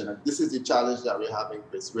position. And this is the challenge that we're having,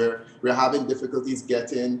 Chris. We're having difficulties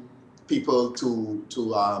getting people to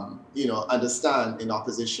you know, understand in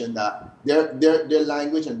opposition that their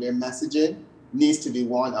language and their messaging needs to be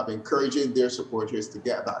one of encouraging their supporters to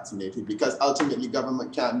get vaccinated, because ultimately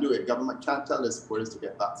government can't do it. Government can't tell their supporters to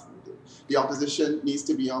get vaccinated. The opposition needs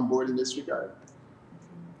to be on board in this regard.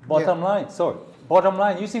 Bottom line,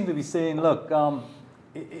 you seem to be saying, look,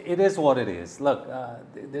 it is what it is. Look,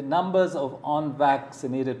 the numbers of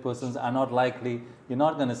unvaccinated persons are not likely, you're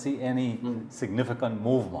not going to see any significant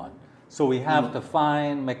movement. So we have to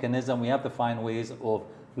find mechanism, we have to find ways of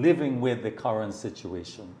living with the current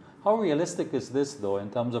situation. How realistic is this, though,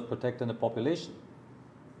 in terms of protecting the population?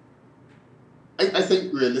 I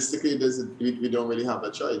think realistically, we don't really have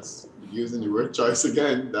a choice. Using the word choice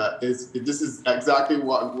again, this is exactly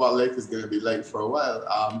what life is going to be like for a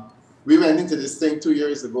while. We went into this thing 2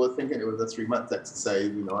 years ago thinking it was a 3-month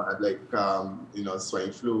exercise, you know, and like, you know,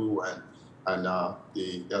 swine flu and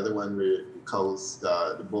the other one with cows,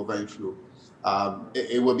 the bovine flu.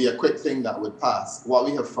 It would be a quick thing that would pass. What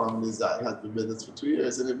we have found is that it has been with us for 2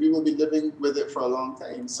 years, and we will be living with it for a long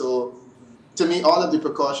time. So, to me, all of the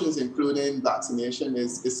precautions, including vaccination,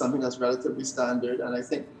 is something that's relatively standard. And I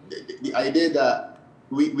think the idea that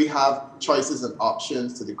we have choices and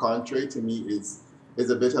options to the contrary, to me, is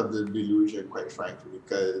a bit of the delusion, quite frankly,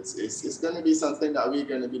 because it's going to be something that we're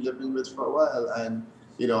going to be living with for a while. And,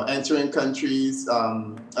 you know, entering countries,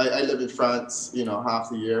 I live in France, you know, half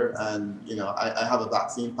the year, and, you know, I have a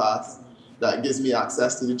vaccine pass that gives me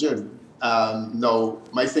access to the gym. No,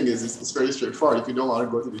 my thing is, it's very straightforward. If you don't want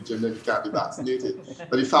to go to the gym, then you can't be vaccinated.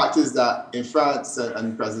 But the fact is that in France,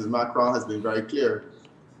 and President Macron has been very clear,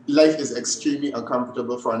 life is extremely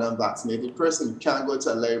uncomfortable for an unvaccinated person. You can't go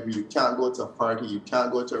to a library, you can't go to a party, you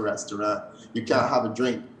can't go to a restaurant, you can't have a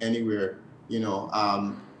drink anywhere, you know,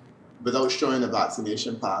 without showing a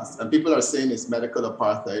vaccination pass. And people are saying it's medical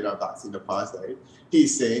apartheid or vaccine apartheid.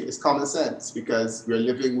 He's saying it's common sense because we're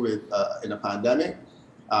living with in a pandemic.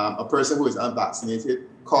 A person who is unvaccinated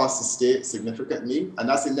costs the state significantly. And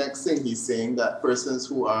that's the next thing he's saying, that persons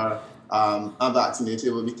who are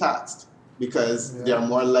unvaccinated will be taxed because they are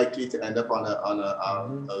more likely to end up on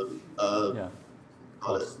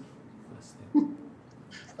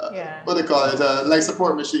what do they call it? Like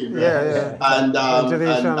support machine, right? Yeah. And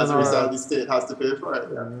as a result, the state has to pay for it.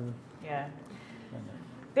 Yeah.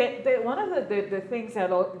 One of the things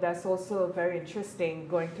that's also very interesting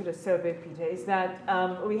going to the survey, Peter, is that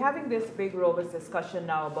we're having this big robust discussion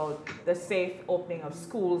now about the safe opening of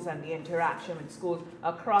schools and the interaction with schools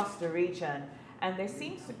across the region. And there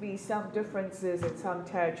seems to be some differences in some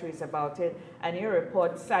territories about it, and your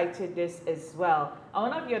report cited this as well.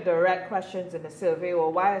 One of your direct questions in the survey were,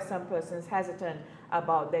 why are some persons hesitant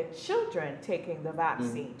about their children taking the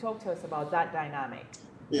vaccine? Talk to us about that dynamic.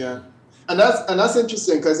 Yeah. And that's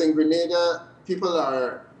interesting, because in Grenada,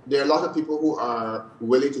 there are a lot of people who are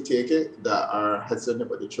willing to take it that are hesitant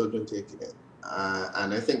about the children taking it.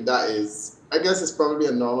 And I think that is, I guess it's probably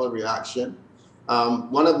a normal reaction.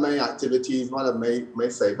 One of my activities, one of my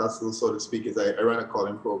side hustles, so to speak, is I run a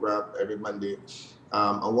calling program every Monday.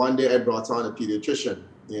 And one day I brought on a pediatrician,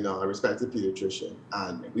 a respected pediatrician,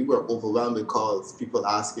 and we were overwhelmed with calls, people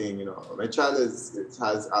asking, my child has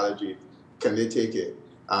allergies, can they take it?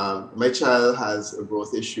 My child has a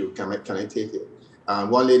growth issue, can I take it?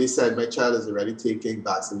 One lady said, my child is already taking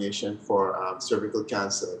vaccination for cervical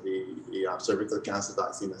cancer. The cervical cancer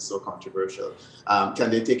vaccine is so controversial.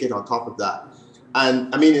 Can they take it on top of that?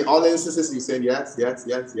 And I mean, in all instances, you said yes.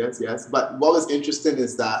 But what was interesting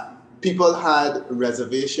is that people had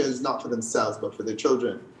reservations, not for themselves, but for their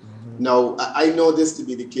children. Mm-hmm. Now, I know this to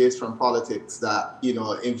be the case from politics, that,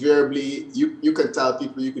 invariably, you can tell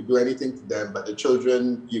people you could do anything to them, but the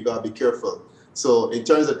children, you got to be careful. So in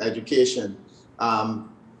terms of education,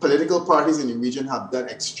 political parties in the region have done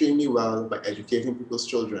extremely well by educating people's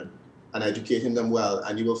children and educating them well.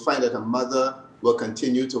 And you will find that a mother will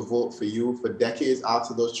continue to vote for you for decades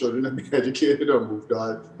after those children have been educated or moved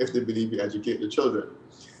on, if they believe you educate the children.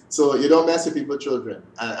 So you don't mess with people's children.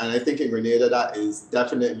 And I think in Grenada, that is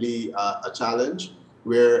definitely a challenge,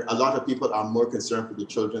 where a lot of people are more concerned for the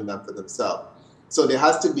children than for themselves. So there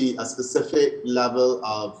has to be a specific level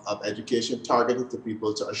of education targeted to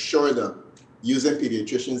people to assure them, using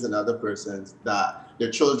pediatricians and other persons, that their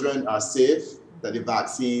children are safe, that the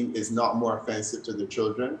vaccine is not more offensive to the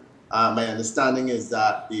children. My understanding is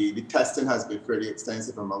that the testing has been fairly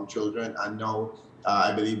extensive among children, and now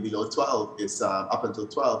I believe below 12, is up until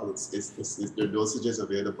 12, their dosages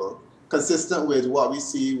available, consistent with what we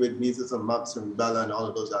see with measles and mumps and rubella and all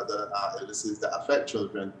of those other illnesses that affect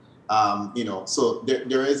children. So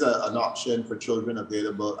there is an option for children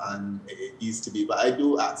available, and it needs to be. But I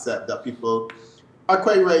do accept that people are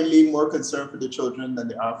quite rightly more concerned for the children than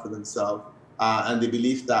they are for themselves. And the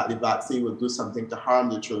belief that the vaccine will do something to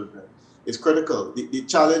harm the children is critical. The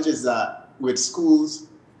challenge is that with schools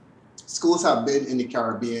have been in the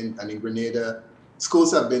Caribbean and in Grenada,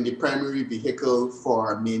 schools have been the primary vehicle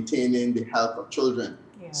for maintaining the health of children.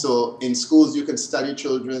 Yeah. So in schools, you can study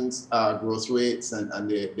children's growth rates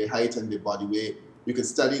and their height and their body weight. You can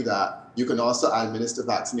study that. You can also administer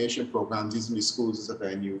vaccination programs using the schools as a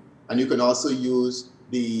venue. And you can also use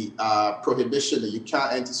the prohibition that you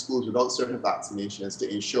can't enter schools without certain vaccinations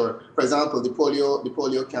to ensure, for example, the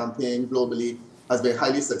polio campaign globally has been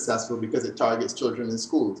highly successful because it targets children in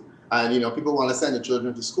schools. And, people want to send their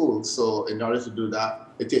children to school. So in order to do that,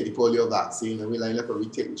 they take the polio vaccine, and we line up and we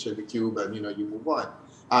take the sugar cube, and, you move on.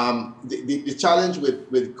 The challenge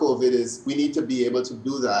with COVID is we need to be able to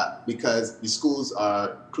do that because the schools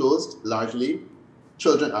are closed largely.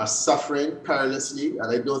 Children are suffering perilously, and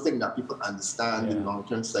I don't think that people understand the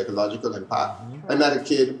long-term psychological impact. I met a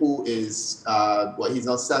kid who is, he's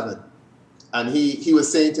now 7, and he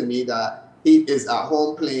was saying to me that he is at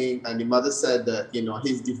home playing, and the mother said that,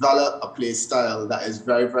 he's developed a play style that is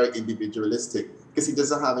very, very individualistic because he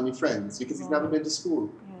doesn't have any friends, because he's never been to school,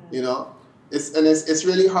 It's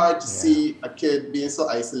really hard to see a kid being so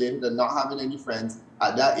isolated and not having any friends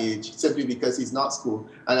at that age, simply because he's not school.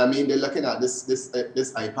 And I mean, they're looking at this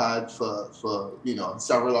iPad for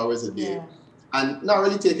several hours a day, and not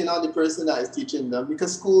really taking on the person that is teaching them,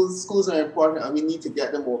 because schools are important and we need to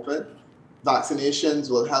get them open. Vaccinations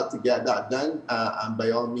will help to get that done, and by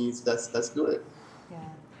all means, let's do it.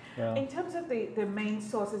 Yeah. In terms of the main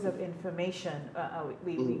sources of information,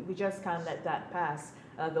 we just can't let that pass.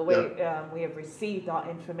 The way we have received our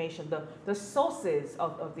information, the sources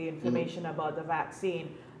of the information about the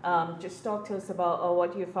vaccine. Just talk to us about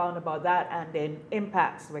what you found about that, and then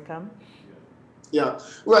impacts, Wickham. Yeah,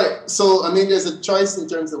 right. So, I mean, there's a choice in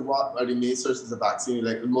terms of what are the main sources of vaccine.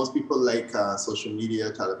 Like, most people like social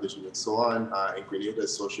media, television, and so on. In Grenada,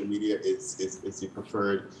 social media is the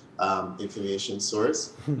preferred information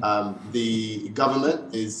source. The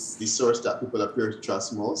government is the source that people appear to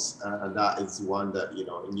trust most, and that is the one that,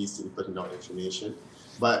 it needs to be putting out information.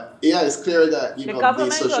 But yeah, it's clear that, the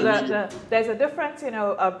government, there's a difference,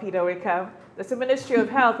 Peter Wickham. There's a Ministry of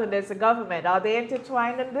Health and there's a government. Are they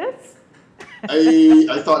intertwined in this?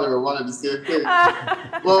 I thought they were one of the same thing.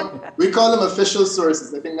 Well, we call them official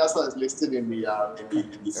sources. I think that's how it's listed in the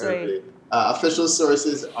survey. Right. Official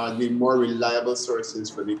sources are the more reliable sources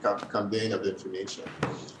for the conveying of information.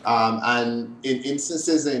 And in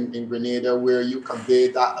instances in Grenada where you convey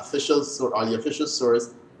that official source, or the official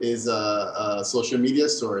source is a social media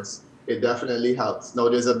source, it definitely helps. Now,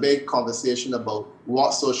 there's a big conversation about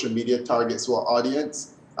what social media targets what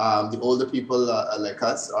audience. The older people like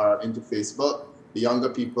us are into Facebook. The younger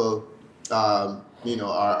people, you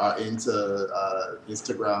know, are into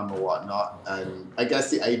Instagram or whatnot. And I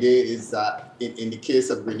guess the idea is that in the case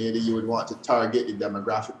of Grenada, you would want to target the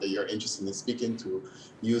demographic that you're interested in speaking to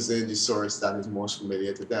using the source that is most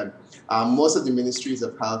familiar to them. Most of the ministries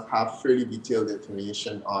of health have fairly detailed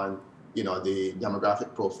information on, you know, the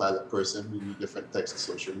demographic profile of person who use different types of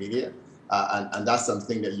social media. And that's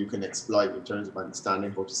something that you can exploit in terms of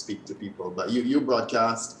understanding how to speak to people. But you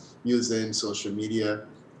broadcast using social media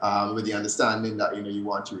with the understanding that, you know, you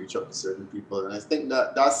want to reach out to certain people. And I think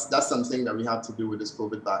that that's something that we have to do with this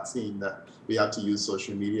COVID vaccine, that we have to use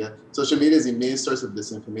social media. Social media is the main source of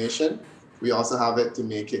disinformation. We also have it to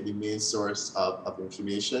make it the main source of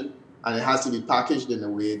information. And it has to be packaged in a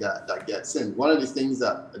way that gets in. One of the things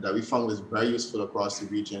that we found is very useful across the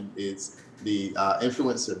region is the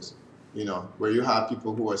influencers, you know, where you have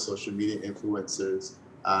people who are social media influencers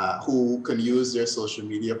who can use their social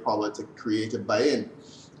media power to create a buy-in.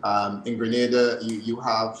 In Grenada, you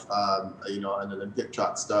have, you know, an Olympic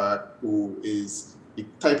track star who is the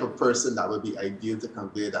type of person that would be ideal to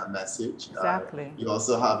convey that message. Exactly. You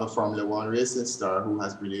also have a Formula One racing star who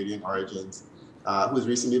has Grenadian origins, who's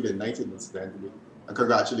recently been knighted, incidentally. And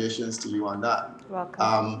congratulations to you on that.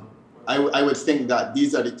 Welcome. I would think that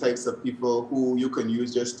these are the types of people who you can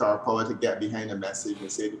use your star power to get behind a message and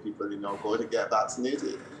say to people, you know, go to get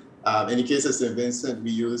vaccinated. In the case of St. Vincent,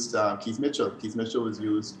 we used Keith Mitchell. Keith Mitchell was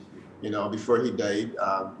used, you know, before he died,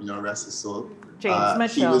 you know, rest his soul. James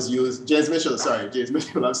Mitchell. He was used, James Mitchell,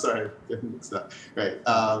 I'm sorry. Right.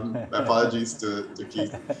 My apologies to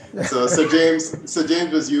Keith. So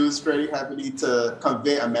James was used very heavily to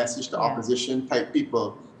convey a message to opposition type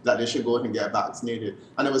people that they should go out and get vaccinated.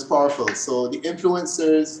 And it was powerful. So the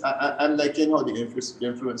influencers, I'm liking how the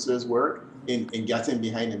influencers work in getting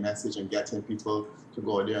behind the message and getting people to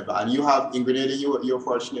go there. And you have, in Grenada, you're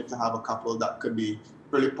fortunate to have a couple that could be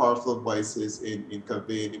really powerful voices in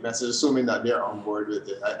conveying the message, assuming that they're on board with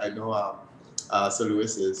it. I know Sir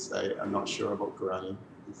Lewis is. I'm not sure about Karani.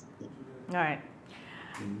 All right.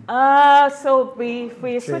 So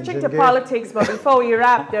we're switching to politics, but before we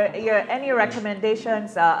wrap, any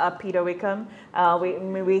recommendations, Peter Wickham?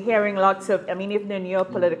 We're hearing lots of, I mean, even in your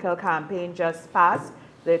political campaign just passed,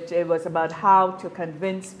 that it was about how to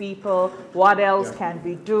convince people, what else can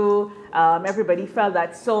we do. Everybody felt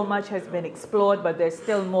that so much has been explored, but there's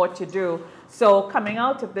still more to do. So coming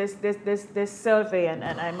out of this survey, and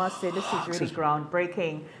I must say this is really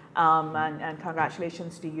groundbreaking, and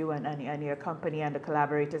congratulations to you and your company and the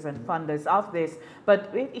collaborators and funders of this.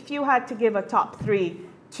 But if you had to give a top three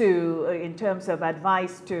in terms of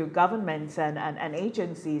advice to governments and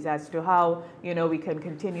agencies as to how, you know, we can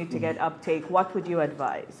continue to get uptake, what would you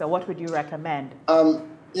advise? So what would you recommend?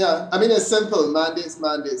 Yeah, I mean, it's simple. Mandates,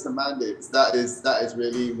 and mandates. That is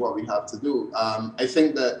really what we have to do. I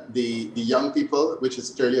think that the young people, which is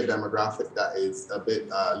clearly a demographic that is a bit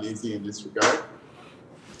lazy in this regard,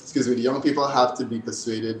 the young people have to be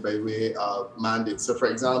persuaded by way of mandates. So for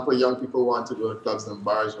example, young people want to go to clubs and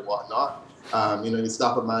bars and whatnot. You know, you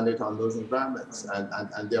slap a mandate on those environments,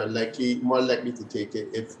 and they are more likely to take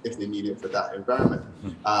it if they need it for that environment.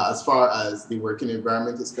 As far as the working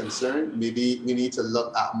environment is concerned, maybe we need to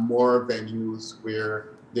look at more venues where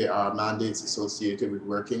there are mandates associated with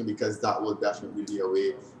working, because that will definitely be a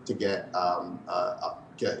way to get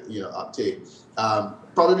uptake.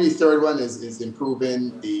 Probably the third one is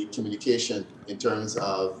improving the communication in terms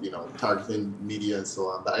of, you know, targeting media and so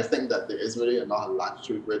on. But I think that there is really not a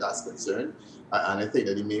latitude where that's concerned. And I think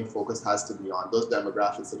that the main focus has to be on those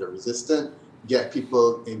demographics that are resistant, get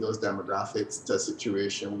people in those demographics to a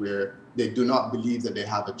situation where they do not believe that they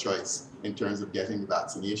have a choice in terms of getting the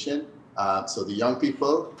vaccination. So the young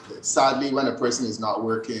people, sadly, when a person is not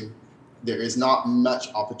working, there is not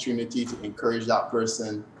much opportunity to encourage that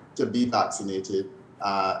person to be vaccinated.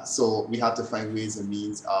 So we have to find ways and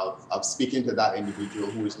means of speaking to that individual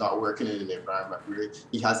who is not working in an environment where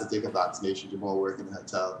he has to take a vaccination to go work in a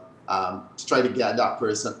hotel, to try to get that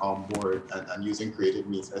person on board and using creative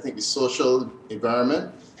means. I think the social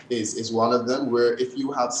environment is one of them, where if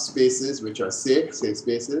you have spaces which are safe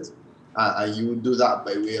spaces, and you do that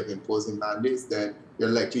by way of imposing mandates, then you're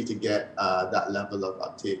likely to get that level of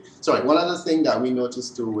uptake. Sorry, one other thing that we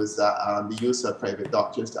noticed too was that the use of private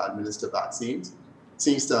doctors to administer vaccines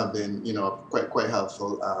seems to have been, you know, quite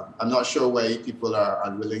helpful. I'm not sure why people are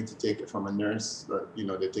unwilling to take it from a nurse, but, you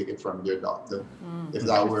know, they take it from their doctor. If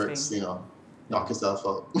that works, you know, knock yourself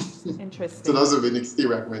out. Interesting. So those have been the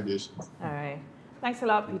recommendations. All right. Thanks a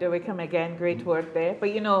lot, Peter Wickham. Again, great work there.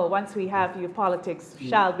 But, you know, once we have you, politics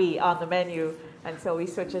shall be on the menu And so we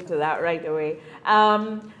switch it to that right away.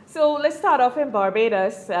 So let's start off in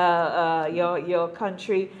Barbados, your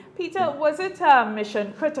country. Peter, was it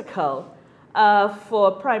mission critical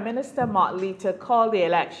for Prime Minister Motley to call the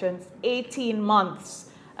elections 18 months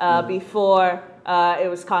before it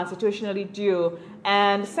was constitutionally due?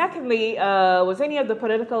 And secondly, was any of the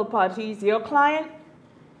political parties your client?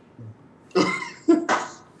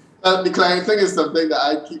 The client thing is something that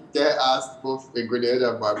I get asked both in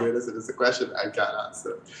Grenada and Barbados, and it's a question I can't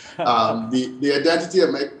answer. The identity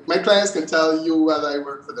of my clients can tell you whether I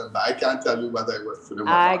work for them, but I can't tell you whether I work for them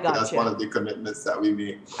or not. That's one of the commitments that we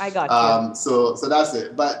make. I got you. So that's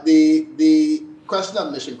it. But the question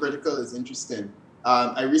of mission critical is interesting.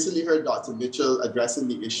 I recently heard Dr. Mitchell addressing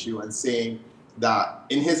the issue and saying that,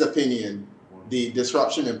 in his opinion, the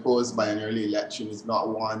disruption imposed by an early election is not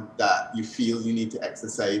one that you feel you need to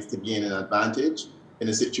exercise to gain an advantage in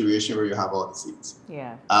a situation where you have all the seats.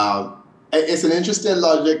 Yeah. It's an interesting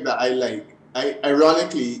logic that I like.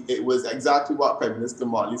 Ironically, it was exactly what Prime Minister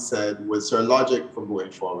Motley said was her logic for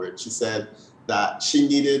going forward. She said that she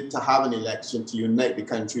needed to have an election to unite the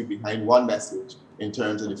country behind one message in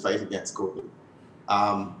terms of the fight against COVID.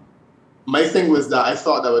 My thing was that I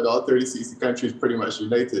thought that with all 30 seats, the country is pretty much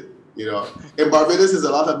united. You know, in Barbados, there's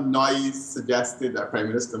a lot of noise suggesting that Prime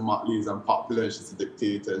Minister Motley is unpopular and she's a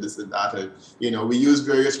dictator and this and that. And, you know, we use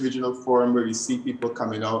various regional forums where we see people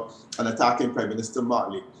coming out and attacking Prime Minister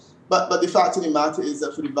Motley. But the fact of the matter is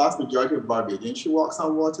that for the vast majority of Barbadians, she walks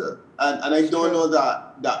on water. And I don't know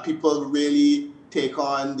that people really take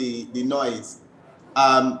on the noise.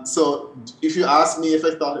 So if you ask me if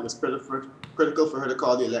I thought it was critical for her to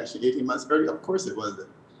call the election 18 months early, of course it wasn't.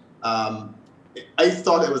 I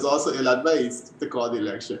thought it was also ill-advised to call the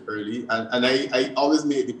election early, and I always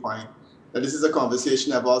made the point that this is a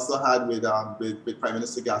conversation I've also had with Prime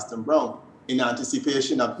Minister Gaston Brown in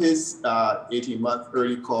anticipation of his 18-month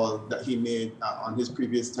early call that he made on his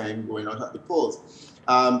previous time going out at the polls.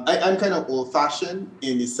 I'm kind of old-fashioned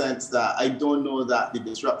in the sense that I don't know that the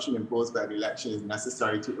disruption imposed by the election is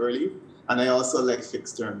necessary too early, and I also like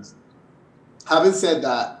fixed terms. Having said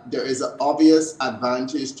that, there is an obvious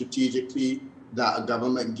advantage strategically that a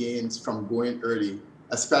government gains from going early,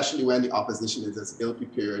 especially when the opposition is as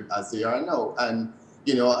ill-prepared as they are now. And,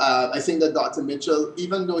 you know, I think that Dr. Mitchell,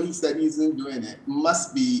 even though he said he isn't doing it,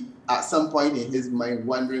 must be at some point in his mind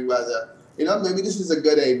wondering whether, you know, maybe this is a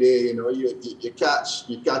good idea. You know, you catch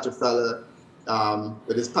a fella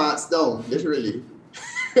with his pants down, literally,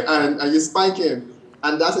 and you spike him.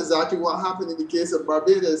 And that's exactly what happened in the case of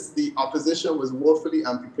Barbados. The opposition was woefully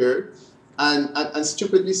unprepared. And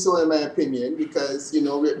stupidly so, in my opinion, because, you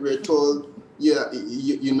know, we're told,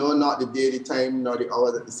 you know not the day, the time, nor the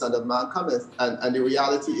hour that the Son of Man cometh. And the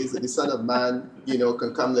reality is that the Son of Man, you know,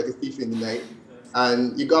 can come like a thief in the night.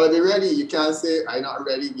 And you got to be ready. You can't say, I'm not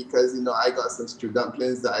ready because, you know, I got some stew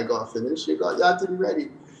dumplings that I got to finish. You have to be ready.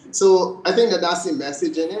 So I think that that's the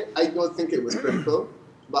message in it. I don't think it was critical.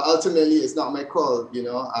 But ultimately, it's not my call, you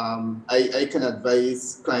know. I can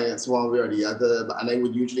advise clients one way or the other, and I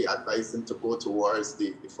would usually advise them to go towards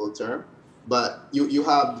the full term. But you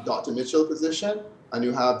have the Dr. Mitchell position, and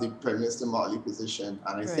you have the Prime Minister Motley position.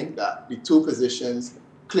 And I think that the two positions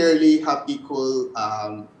clearly have equal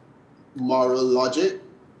moral logic,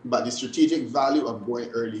 but the strategic value of going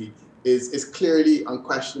early is clearly,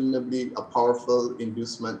 unquestionably a powerful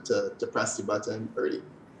inducement to press the button early.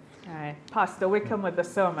 All right, Pastor Wickham with the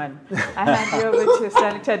sermon. I hand you over to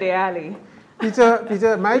Senator Diali.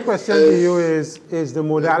 Peter, my question to you is the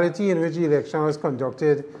modality in which the election was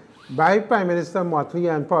conducted by Prime Minister Motley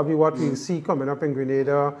and probably what we'll see coming up in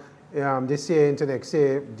Grenada this year into next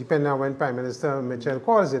year, depending on when Prime Minister Mitchell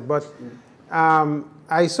calls it. But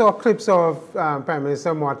I saw clips of Prime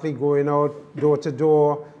Minister Motley going out door to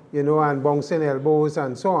door, you know, and bouncing elbows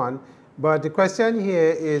and so on. But the question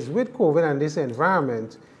here is, with COVID and this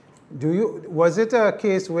environment, was it a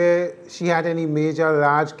case where she had any major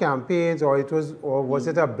large campaigns, or was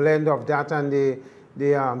it a blend of that and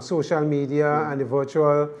the social media and the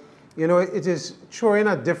virtual? You know, it is showing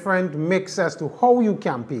a different mix as to how you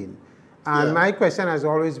campaign. And my question has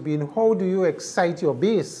always been, how do you excite your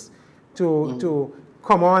base to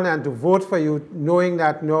come on and to vote for you, knowing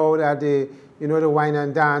that now that the wine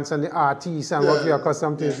and dance and the artists and what we are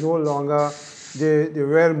accustomed to is no longer the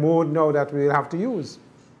real mode now that we'll have to use?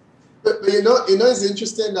 But you know, it's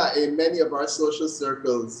interesting that in many of our social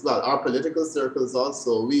circles, well, our political circles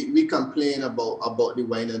also, we complain about the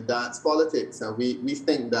wine and dance politics, and we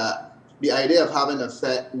think that the idea of having a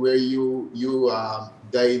fete where you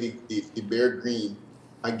dye the bear green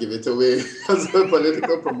and give it away as a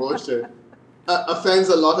political promotion offends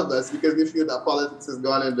a lot of us because we feel that politics has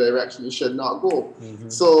gone in a direction it should not go.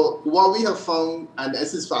 So what we have found, and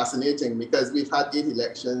this is fascinating because we've had 8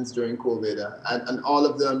 elections during COVID, and all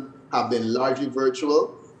of them have been largely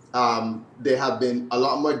virtual. They have been a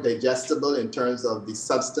lot more digestible in terms of the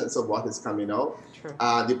substance of what is coming out.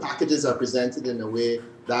 The packages are presented in a way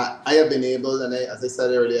that I have been able, and as I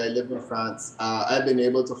said earlier, I live in France. I've been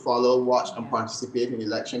able to follow, watch, and participate in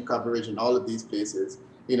election coverage in all of these places,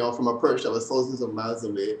 you know, from a perch that was thousands of miles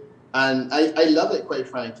away. And I love it, quite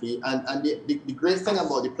frankly. And the great thing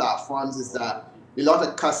about the platforms is that a lot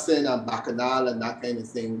of cussing and bacchanal and that kind of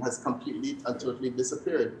thing has completely and totally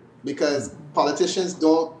disappeared because politicians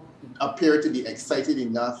don't appear to be excited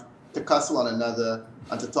enough to cuss one another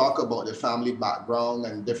and to talk about their family background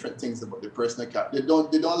and different things about their personal character. They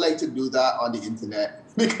don't like to do that on the internet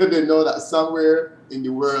because they know that somewhere in the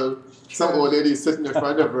world, some old lady is sitting in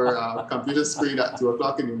front of her computer screen at 2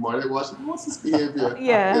 o'clock in the morning watching, what's this behavior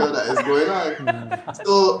that is going on?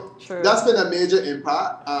 So that's been a major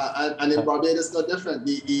impact. And in Barbados, no different.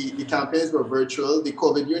 The campaigns were virtual. The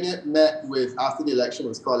COVID unit met with, after the election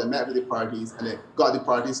was called, it met with the parties and it got the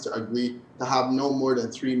parties to agree to have no more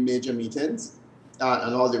than 3 major meetings.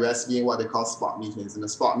 And all the rest being what they call spot meetings. And a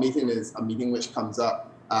spot meeting is a meeting which comes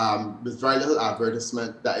up with very little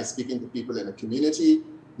advertisement that is speaking to people in the community.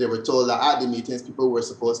 They were told that at the meetings, people were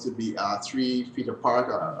supposed to be 3 feet apart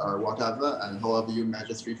or whatever, and however you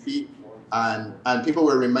measure 3 feet. And people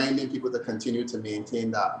were reminding people to continue to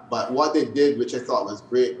maintain that. But what they did, which I thought was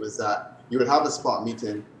great, was that you would have a spot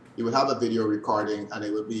meeting, you would have a video recording, and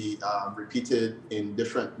it would be repeated in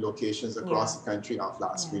different locations across the country on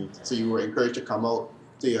flat screens. So you were encouraged to come out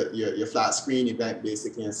to your flat screen event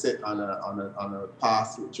basically and sit on a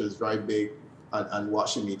path which was very big and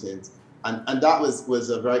watch the meetings. And that was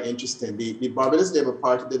very interesting. The Barbados Labour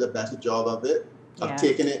Party did a better job of it, of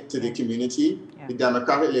taking it to the community. The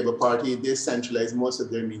Democratic Labour Party, they centralized most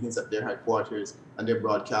of their meetings at their headquarters and they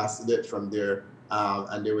broadcasted it from there.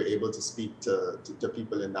 And they were able to speak to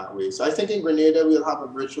people in that way. So I think in Grenada, we'll have a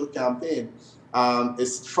virtual campaign.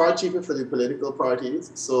 It's far cheaper for the political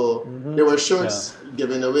parties. So there were shirts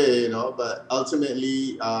given away, you know, but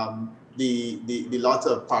ultimately the lot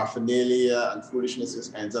of paraphernalia and foolishness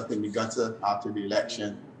just ends up in the gutter after the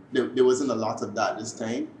election. There wasn't a lot of that this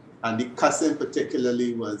time. And the cussing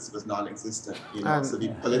particularly was non-existent, you know, so the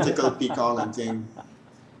political peacock and thing.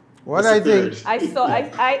 What I think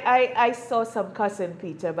I saw some cussing,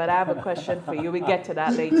 Peter, but I have a question for you. We'll get to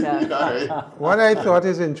that later. What I thought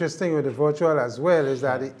is interesting with the virtual as well is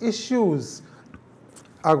that the issues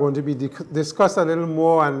are going to be discussed a little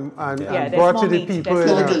more and brought to the people.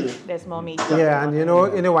 There's more meat. Yeah, and you know,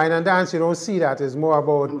 in a wine and dance, you don't see that. It's more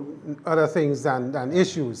about other things than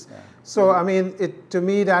issues. So, I mean, to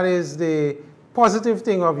me, that is the positive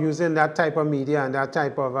thing of using that type of media and that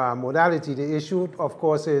type of modality. The issue, of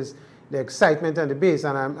course, is the excitement and the base.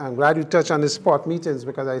 And I'm glad you touched on the spot meetings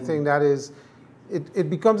because I think that is, it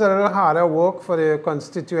becomes a little harder work for the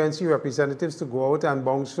constituency representatives to go out and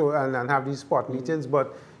bounce and have these spot meetings.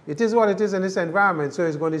 But it is what it is in this environment. So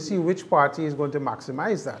it's going to see which party is going to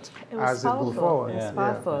maximize that as it goes forward. It was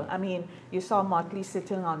powerful. I mean, you saw Motley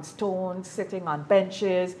sitting on stones, sitting on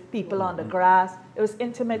benches, people on the grass. It was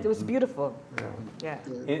intimate. It was beautiful.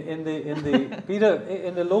 In the Peter,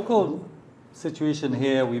 in the local situation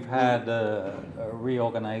here, we've had a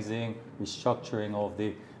reorganizing, restructuring of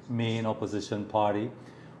the main opposition party.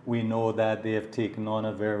 We know that they have taken on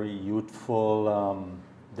a very youthful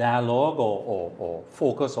dialogue or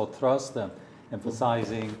focus or thrust,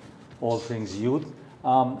 emphasizing all things youth.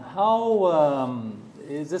 How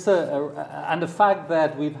is this and the fact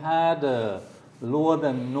that we've had a lower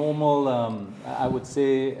than normal, I would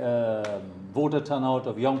say, voter turnout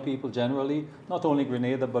of young people generally, not only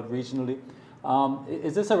Grenada but regionally.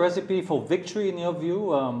 Is this a recipe for victory in your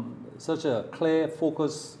view, such a clear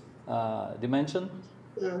focus dimension?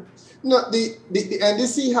 No, the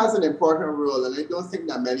NDC has an important role, and I don't think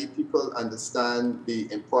that many people understand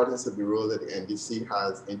the importance of the role that the NDC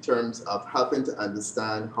has in terms of helping to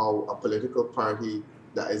understand how a political party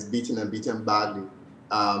that is beaten and beaten badly,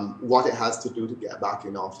 what it has to do to get back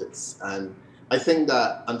in office. And I think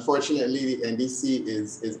that, unfortunately, the NDC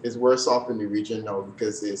is worse off in the region now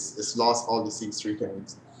because it's lost all the seats 3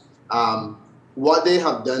 times. What they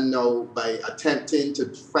have done now by attempting to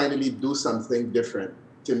finally do something different,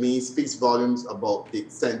 to me, speaks volumes about the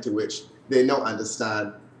extent to which they now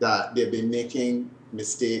understand that they've been making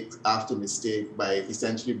mistake after mistake by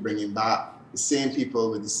essentially bringing back the same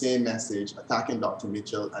people with the same message, attacking Dr.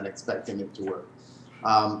 Mitchell and expecting it to work.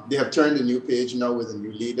 They have turned a new page now with a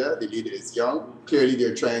new leader. The leader is young. Clearly,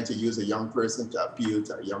 they're trying to use a young person to appeal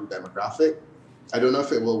to a young demographic. I don't know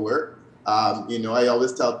if it will work. You know, I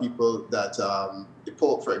always tell people that the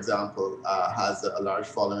Pope, for example, has a large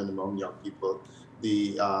following among young people.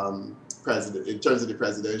 The president, in terms of the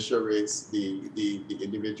presidential race, the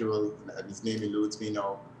individual, his name eludes me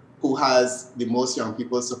now, who has the most young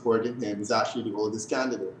people supporting him is actually the oldest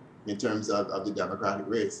candidate in terms of the Democratic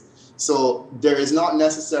race. So there is not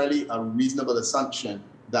necessarily a reasonable assumption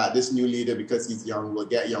that this new leader, because he's young, will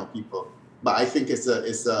get young people. But I think it's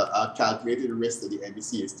a calculated risk that the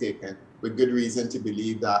NDC is taking, with good reason to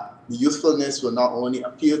believe that the youthfulness will not only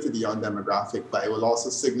appeal to the young demographic, but it will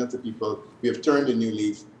also signal to people we have turned a new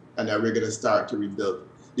leaf and that we're going to start to rebuild.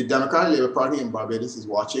 The Democratic Labour Party in Barbados is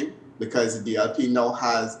watching, because the DLP now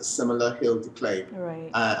has a similar hill to climb. Right.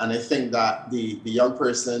 And I think that the young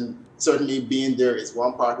person, certainly being there is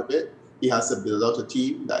one part of it. He has to build out a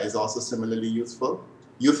team that is also similarly youthful.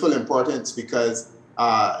 Youthful importance because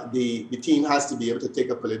the team has to be able to take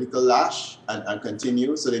a political lash and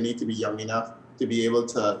continue, so they need to be young enough to be able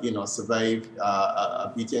to, you know, survive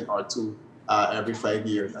a beating or two every 5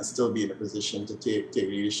 years and still be in a position to take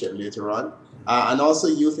leadership later on. And also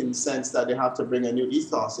youth in the sense that they have to bring a new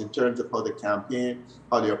ethos in terms of how they campaign,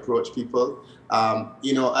 how they approach people.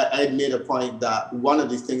 You know, I made a point that one of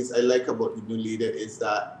the things I like about the new leader is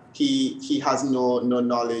that he has no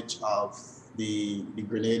knowledge of the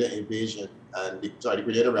Grenada invasion and the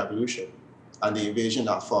Grenada Revolution and the invasion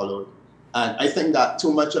that followed. And I think that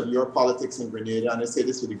too much of your politics in Grenada, and I say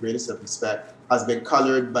this with the greatest of respect, has been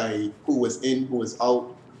colored by who was in, who was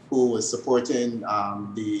out, who was supporting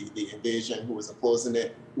the invasion, who was opposing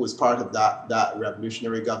it, who was part of that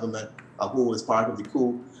revolutionary government, who was part of the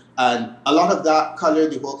coup. And a lot of that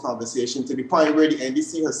colored the whole conversation to the point where the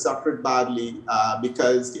NDC has suffered badly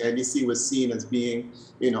because the NDC was seen as being,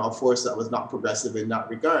 you know, a force that was not progressive in that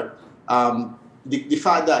regard. The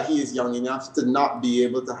fact that he is young enough to not be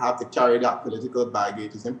able to have to carry that political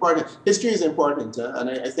baggage is important. History is important, and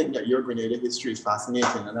I think that your Grenada history is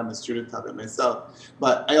fascinating, and I'm a student of it myself.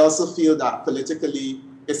 But I also feel that politically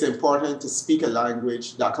it's important to speak a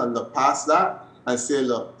language that can look past that and say,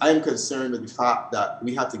 look, I'm concerned with the fact that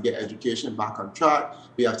we have to get education back on track.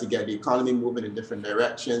 We have to get the economy moving in different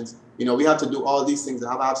directions. You know, we have to do all these things that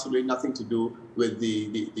have absolutely nothing to do with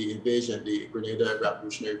the invasion, the Grenada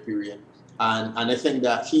revolutionary period. And I think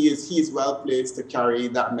that he is well placed to carry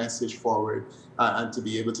that message forward and to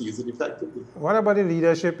be able to use it effectively. What about the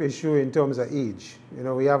leadership issue in terms of age? You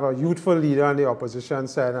know, we have a youthful leader on the opposition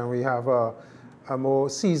side, and we have a more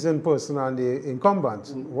seasoned person on the incumbent.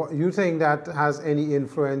 What, you think that has any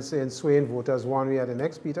influence in swaying voters one way or the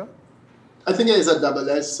next, Peter? I think it is a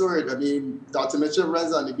double-edged sword. I mean, Dr. Mitchell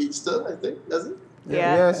runs on the beach still, I think, does he?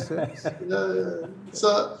 Yeah. Yes. Yeah.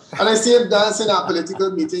 So, and I see him dancing at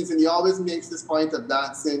political meetings, and he always makes this point of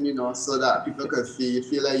dancing, you know, so that people can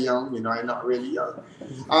feel like young, you know, I'm not really young.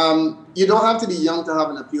 You don't have to be young to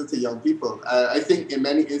have an appeal to young people. I think in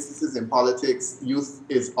many instances in politics, youth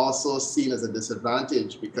is also seen as a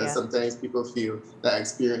disadvantage because sometimes people feel that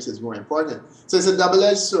experience is more important. So it's a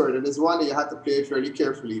double-edged sword, and it's one that you have to play fairly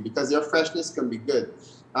carefully because your freshness can be good.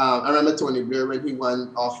 I remember Tony Blair when he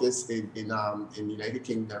won office in the United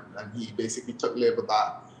Kingdom, and he basically took Labour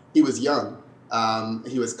back. He was young.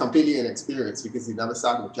 He was completely inexperienced because he never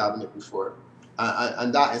sat in the cabinet before.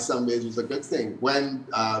 And that in some ways was a good thing. When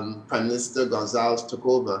Prime Minister Gonzalez took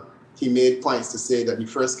over, he made points to say that the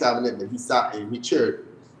first cabinet that he sat in, he chaired.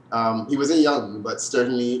 He wasn't young, but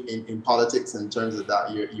certainly in politics, in terms of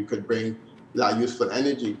that, you could bring that youthful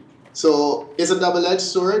energy. So it's a double-edged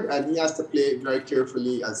sword, and he has to play it very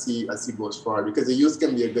carefully as he goes forward, because the youth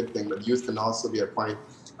can be a good thing, but youth can also be a point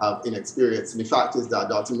of inexperience. And the fact is that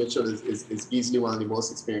Dr. Mitchell is easily one of the most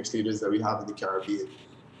experienced leaders that we have in the Caribbean.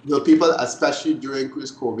 You know, people, especially during this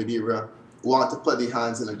COVID era, want to put their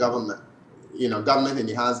hands in the government, you know, government in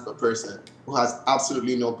the hands of a person who has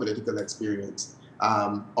absolutely no political experience.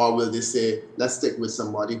 Or will they say, let's stick with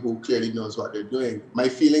somebody who clearly knows what they're doing? My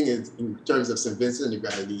feeling is, in terms of St. Vincent and the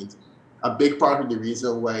Grenadines, a big part of the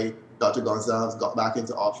reason why Dr. Gonzalez got back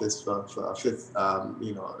into office for a fifth,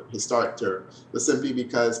 historic term was simply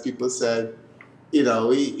because people said, you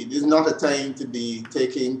know, it is not a time to be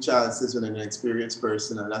taking chances with an experienced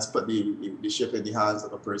person, and let's put the ship in the hands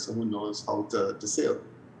of a person who knows how to sail.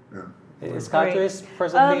 Yeah. Is CADRES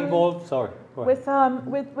presently involved? Sorry.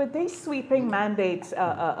 With these sweeping mandates,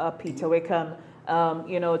 Peter Wickham,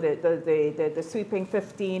 you know, the sweeping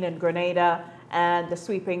 15 in Grenada and the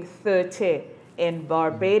sweeping 30 in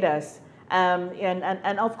Barbados,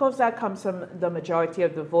 and of course that comes from the majority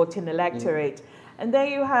of the voting electorate. And there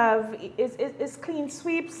you have, is clean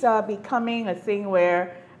sweeps becoming a thing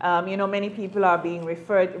where, you know, many people are being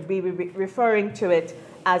referring to it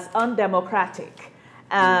as undemocratic.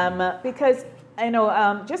 Because,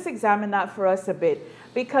 just examine that for us a bit.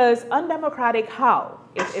 Because undemocratic how?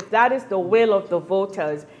 If that is the will of the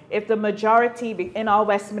voters, if the majority in our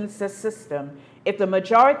Westminster system, if the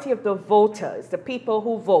majority of the voters, the people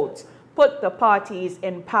who vote, put the parties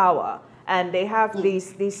in power, and they have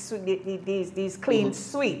these clean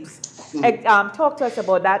sweeps. Talk to us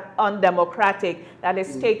about that undemocratic that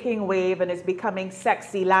is taking wave and is becoming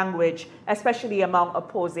sexy language, especially among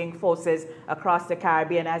opposing forces across the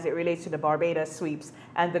Caribbean as it relates to the Barbados sweeps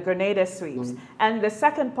and the Grenada sweeps. And the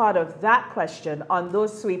second part of that question on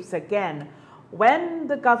those sweeps again, when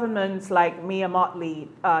the governments like Mia Mottley,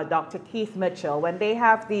 Dr. Keith Mitchell, when they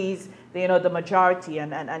have these, the majority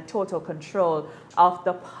and total control of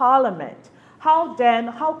the parliament,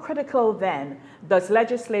 how critical then does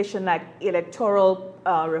legislation like electoral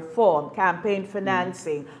reform, campaign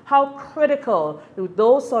financing, how critical do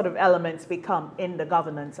those sort of elements become in the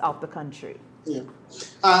governance of the country? Yeah.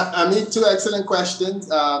 I mean, two excellent questions.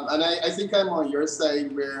 And I think I'm on your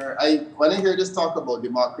side where when I hear this talk about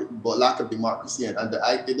lack of democracy,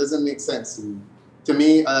 it doesn't make sense to me. To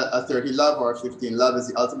me, a 30 love or a 15 love is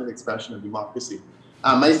the ultimate expression of democracy.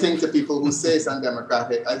 I think to people who say it's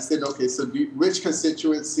undemocratic, I said, okay, so which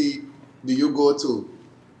constituency do you go to?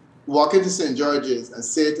 Walk into St. George's and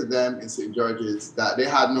say to them in St. George's that they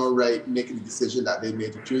had no right making the decision that they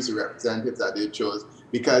made to choose the representatives that they chose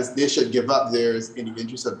because they should give up theirs in the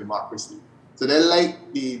interest of democracy. So they're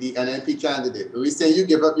like the NNP candidate. We say you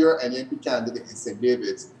give up your NNP candidate in St.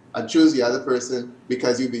 David's and choose the other person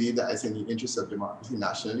because you believe that it's in the interest of democracy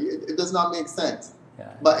nationally. It does not make sense.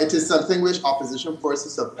 Yeah. But it is something which opposition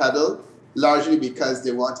forces have peddled, largely because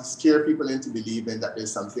they want to scare people into believing that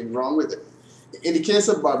there's something wrong with it. In the case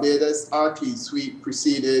of Barbados, our clean sweep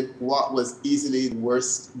preceded what was easily the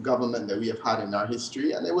worst government that we have had in our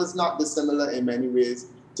history, and it was not dissimilar in many ways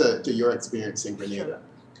to your experience in Grenada.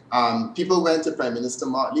 Sure. People went to Prime Minister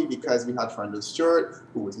Mottley because we had Fernando Stewart,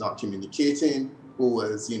 who was not communicating, who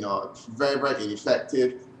was, very, very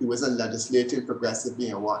ineffective. He wasn't legislating progressively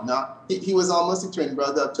and whatnot. He was almost a twin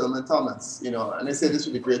brother of Tillman Thomas, and I say this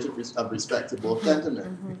with the greatest of respect to both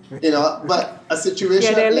gentlemen, but a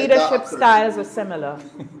situation their leadership styles are similar.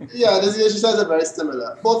 Yeah, the leadership styles are very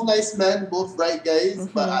similar. Both nice men, both bright guys,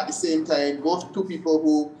 but at the same time, both two people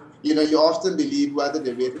who, you often believe whether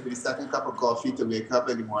they waited for the second cup of coffee to wake up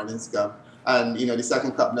in the mornings come, and, the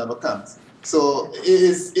second cup never comes. So it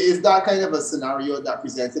is that kind of a scenario that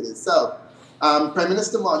presented itself. Prime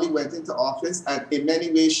Minister Mottley went into office, and in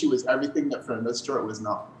many ways, she was everything that Fernando Stewart was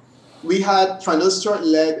not. Fernando Stewart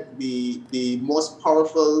led the most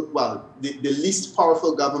powerful, the least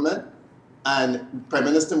powerful government, and Prime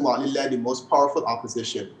Minister Mottley led the most powerful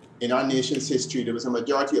opposition. In our nation's history, there was a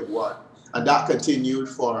majority of one, and that continued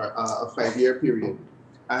for a 5-year period.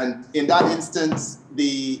 And in that instance,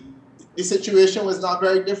 the situation was not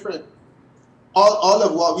very different. All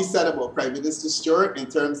of what we said about Prime Minister Stewart in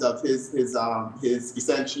terms of his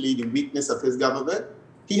essentially the weakness of his government,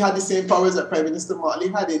 he had the same powers that Prime Minister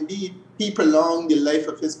Mottley had. Indeed, he prolonged the life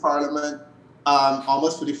of his parliament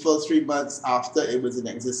almost for the full 3 months after it was in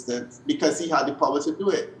existence because he had the power to do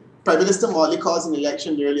it. Prime Minister Mottley calls an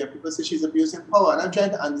election early and people say she's abusing power, and I'm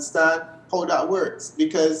trying to understand how that works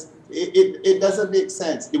because it doesn't make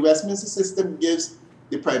sense. The Westminster system gives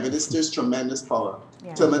the Prime Minister's tremendous power.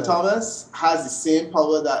 Yeah. Tillman Thomas has the same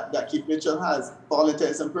power that Keith Mitchell has for all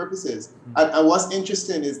intents and purposes. And what's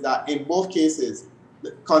interesting is that in both cases,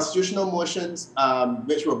 the constitutional motions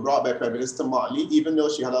which were brought by Prime Minister Mottley, even though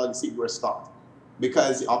she had all the seats, were stopped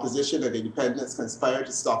because the opposition and the independents conspired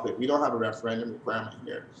to stop it. We don't have a referendum requirement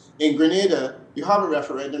here. In Grenada, you have a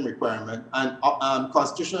referendum requirement, and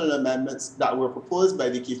constitutional amendments that were proposed by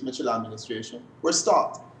the Keith Mitchell administration were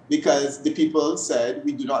stopped, because the people said,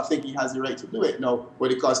 we do not think he has the right to do it. Now, were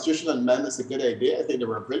the constitutional amendments a good idea? I think they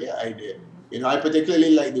were a brilliant idea. I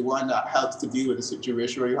particularly like the one that helps to deal with a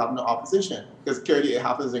situation where you have no opposition, because clearly it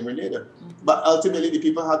happens in Grenada. But ultimately, the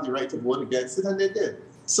people have the right to vote against it, and they did.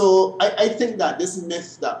 So I think that this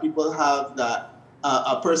myth that people have that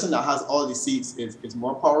a person that has all the seats is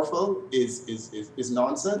more powerful is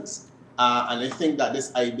nonsense. And I think that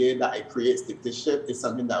this idea that it creates dictatorship is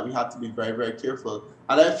something that we have to be very, very careful.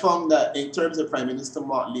 And I found that in terms of Prime Minister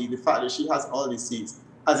Mottley, the fact that she has all the seats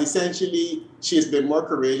has essentially, she has been more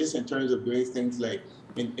courageous in terms of doing things like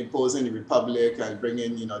imposing the Republic and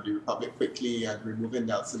bringing, the Republic quickly and removing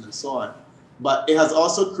Nelson and so on. But it has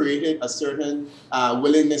also created a certain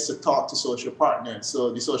willingness to talk to social partners.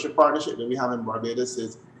 So the social partnership that we have in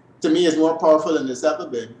Barbados to me, is more powerful than it's ever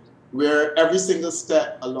been, where every single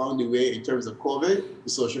step along the way in terms of COVID, the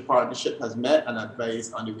social partnership has met and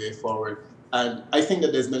advised on the way forward. And I think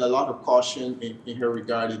that there's been a lot of caution in her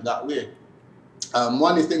regard in that way.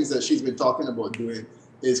 One of the things that she's been talking about doing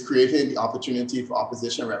is creating the opportunity for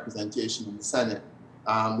opposition representation in the Senate,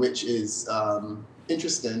 which is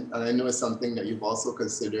interesting, and I know it's something that you've also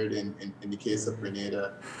considered in the case of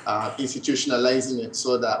Grenada, institutionalizing it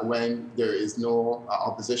so that when there is no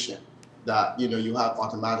opposition, that you have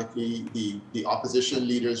automatically the opposition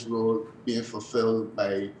leader's role being fulfilled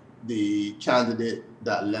by the candidate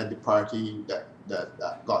that led the party that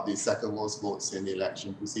got the second most votes in the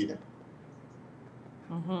election proceeding.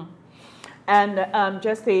 Mm-hmm. And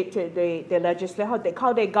just the legislature,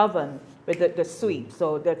 how they govern with the sweep,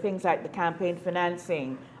 so the things like the campaign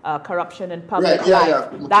financing, corruption in public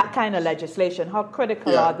life, that kind of legislation, how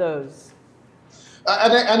critical are those?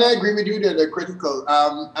 And I agree with you that they're critical.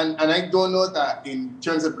 And I don't know that in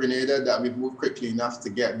terms of Grenada that we've moved quickly enough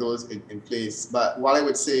to get those in place. But what I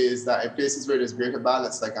would say is that in places where there's greater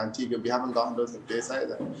balance, like Antigua, we haven't gotten those in place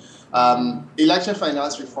either. Election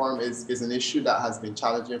finance reform is an issue that has been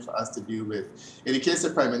challenging for us to deal with. In the case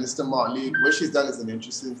of Prime Minister Motley, what she's done is an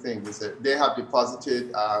interesting thing, is that they have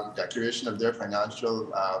deposited declaration of their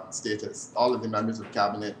financial status. All of the members of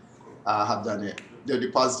cabinet have done it. They're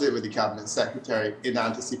deposited with the cabinet secretary in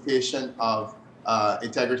anticipation of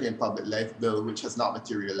integrity in public life bill, which has not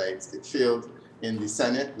materialized. It failed in the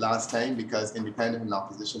Senate last time because independent and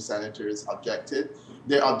opposition senators objected.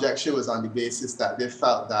 Their objection was on the basis that they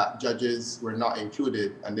felt that judges were not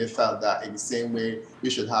included, and they felt that in the same way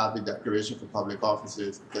we should have a declaration for public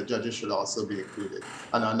officers, the judges should also be included.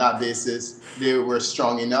 And on that basis, they were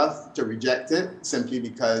strong enough to reject it simply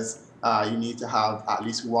because you need to have at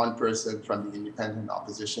least one person from the independent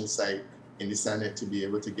opposition side in the Senate to be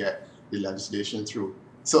able to get the legislation through.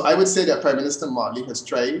 So I would say that Prime Minister Motley has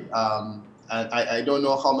tried, and I don't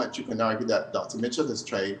know how much you can argue that Dr. Mitchell has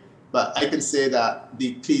tried, but I can say that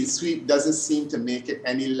the clean sweep doesn't seem to make it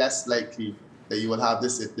any less likely that you will have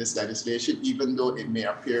this legislation, even though it may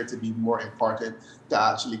appear to be more important to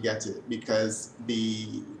actually get it, because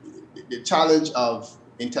the challenge of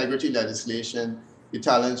integrity legislation, the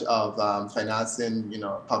challenge of financing,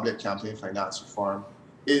 public campaign finance reform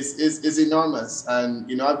is enormous. And,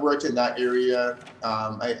 I've worked in that area.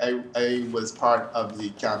 I was part of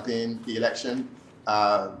the election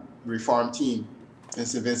reform team in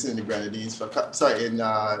St. Vincent and the Grenadines in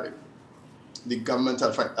the government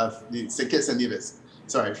of the St. Kitts and Nevis,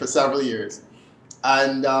 for several years.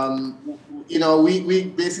 And, we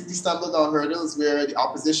basically stumbled on hurdles where the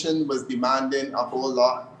opposition was demanding a whole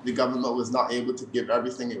lot. The government was not able to give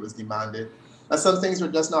everything it was demanded. And some things were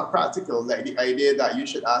just not practical, like the idea that you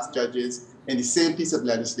should ask judges in the same piece of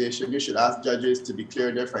legislation, you should ask judges to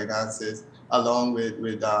declare their finances along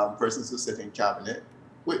with persons who sit in cabinet,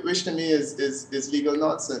 which to me is legal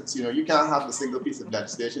nonsense. You can't have a single piece of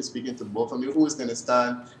legislation speaking to both of you. Who is going to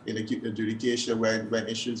stand in adjudication when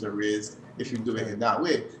issues are raised if you do it in that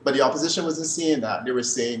way? But the opposition wasn't saying that. They were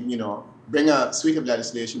saying, bring a suite of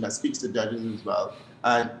legislation that speaks to judges as well.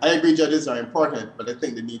 And I agree judges are important, but I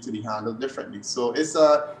think they need to be handled differently. So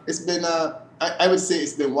I would say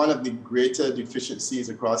it's been one of the greater deficiencies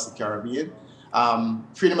across the Caribbean.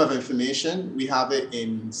 Freedom of information, we have it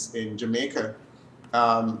in Jamaica,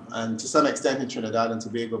 and to some extent in Trinidad and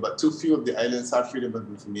Tobago, but too few of the islands have freedom of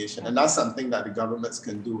information. And that's something that the governments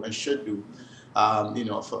can do and should do,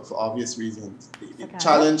 for obvious reasons. The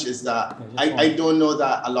challenge is that I don't know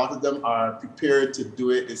that a lot of them are prepared to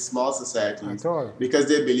do it in small societies because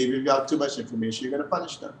they believe if you have too much information, you're going to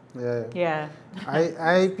punish them. Yeah.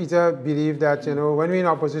 I Peter, believe that, when we're in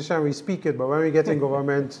opposition, we speak it, but when we get in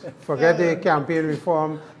government, forget the campaign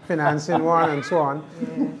reform, financing one, and so on.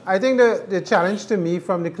 Yeah. I think the challenge to me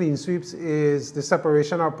from the clean sweeps is the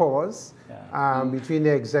separation of powers. Between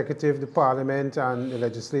the executive, the parliament, and the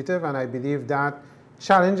legislative, and I believe that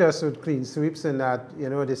challenges us with clean sweeps in that,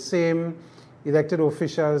 the same elected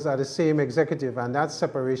officials are the same executive, and that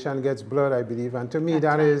separation gets blurred, I believe, and to me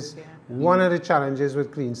that is one of the challenges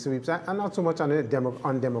with clean sweeps, and not so much on the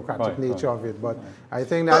undemocratic nature of it, but I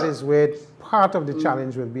think that is where part of the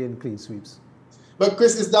challenge will be in clean sweeps. But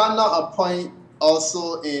Chris, is that not a point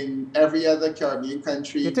also in every other Caribbean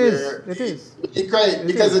country? It is.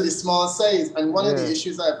 Because of the small size. And one of the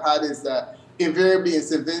issues I've had is that invariably in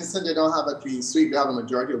St. Vincent, they don't have a clean sweep. They have a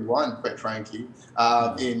majority of one, quite frankly.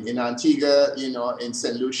 In Antigua, in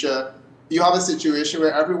St. Lucia, you have a situation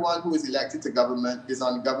where everyone who is elected to government is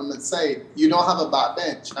on the government side. You don't have a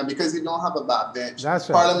backbench, and because you don't have a backbench, That's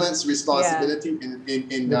right. Parliament's responsibility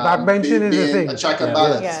in the backbenching is the thing. a check and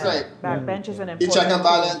balance, right? Backbench is an The important check and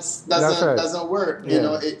balance doesn't work. Yeah. You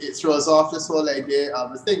know, it throws off this whole idea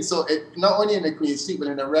of the thing. So it not only in the Queen's Street, but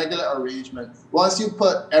in a regular arrangement, once you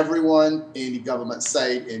put everyone in the government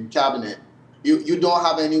side in cabinet, you don't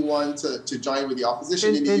have anyone to join with the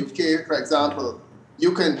opposition. In the UK, for example,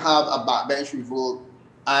 you can have a backbench revolt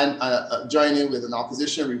and join in with an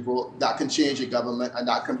opposition revolt that can change the government, and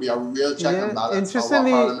that can be a real check and balance on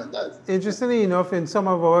what Parliament does. Interestingly enough, in some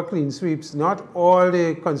of our clean sweeps, not all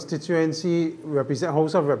the constituency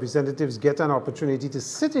House of Representatives get an opportunity to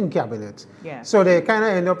sit in cabinet. Yeah. So they kind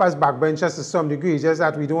of end up as backbenchers to some degree, just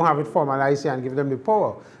that we don't have it formalized here and give them the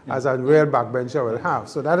power as a real backbencher will have.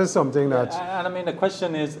 So that is something that... And I mean, the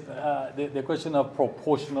question is, the question of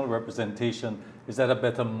proportional representation, is that a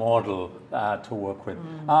better model to work with?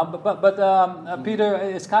 Peter,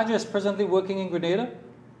 is CADRES presently working in Grenada?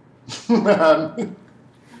 We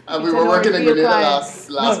were working in Grenada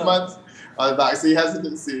last month. Back, so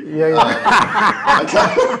hesitancy.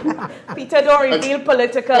 Peter, don't reveal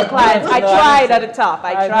political clients. I tried at the top.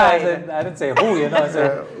 I tried. I didn't say who, you know. I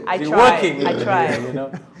said I tried. Working. I tried. You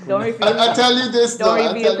know. Don't reveal. I tell you this. Don't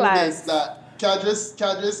reveal clients. That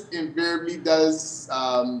CADRES invariably does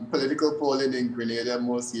political polling in Grenada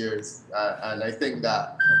most years, and I think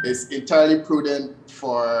that it's entirely prudent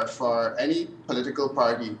for any political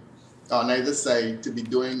party on either side to be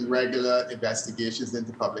doing regular investigations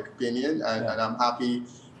into public opinion, and I'm happy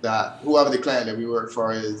that whoever the client that we work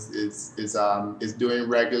for is doing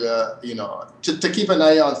regular, you know, to keep an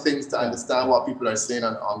eye on things, to understand what people are saying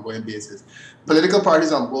on an ongoing basis. Political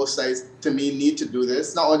parties on both sides, to me, need to do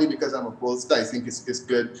this, not only because I'm opposed, I think it's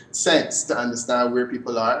good sense to understand where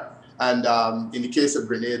people are. And in the case of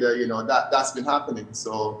Grenada, you know, that's been happening.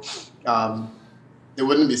 So it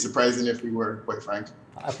wouldn't be surprising if we were, quite frankly.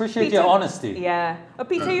 I appreciate your honesty. Yeah. But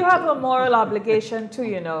Peter, you have a moral obligation too,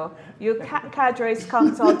 you know. CADRES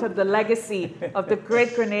comes out of the legacy of the great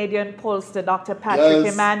Grenadian pollster, Dr. Patrick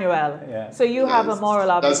Emmanuel. Yeah. So you have a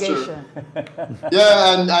moral obligation.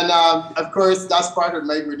 Yeah, and of course, that's part of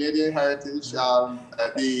my Grenadian heritage.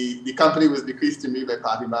 The company was bequeathed to me by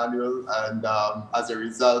Pat Emmanuel, and as a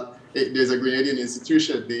result, there's a Grenadian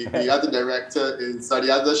institution. The other director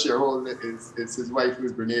the other shareholder is his wife,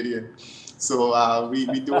 who's Grenadian. So we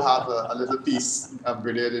do have a little piece of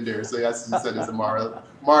Grenada there. So as you said, it's a moral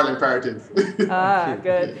imperative. Good.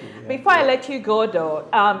 Yeah. Before I let you go, though,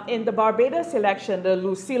 in the Barbados election, the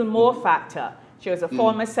Lucille Moore factor, she was a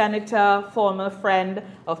former senator, former friend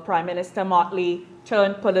of Prime Minister Motley,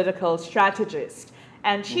 turned political strategist.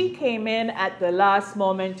 And she came in at the last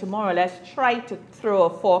moment to more or less try to throw a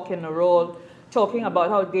fork in the road, talking about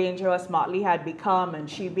how dangerous Motley had become and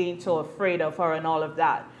she being so afraid of her and all of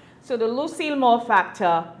that. So the Lucille Moore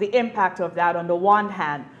factor, the impact of that on the one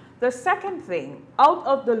hand. The second thing, out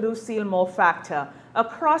of the Lucille Moore factor,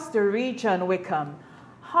 across the region, Wickham,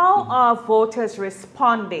 how are voters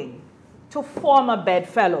responding to former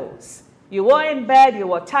bedfellows? You were in bed, you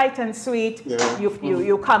were tight and sweet,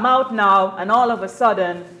 you come out now, and all of a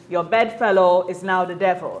sudden, your bedfellow is now the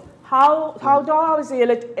devil. How is the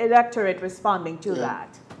electorate responding to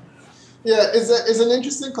that? Yeah, it's an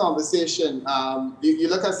interesting conversation. You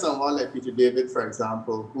look at someone like Peter David, for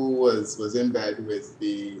example, who was in bed with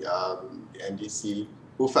the NDC,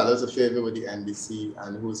 who fell out of favor with the NDC,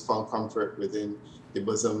 and who's found comfort within the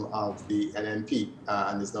bosom of the NNP,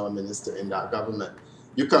 and is now a minister in that government.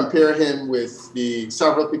 You compare him with the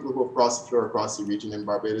several people who have crossed the floor across the region in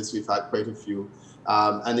Barbados. We've had quite a few.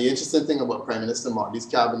 And the interesting thing about Prime Minister Motley's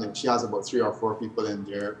cabinet, she has about 3 or 4 people in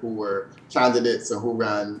there who were candidates and who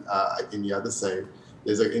ran in the other side.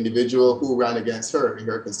 There's an individual who ran against her in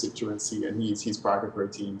her constituency, and he's part of her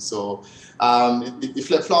team. So the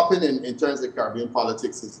flip-flopping in terms of Caribbean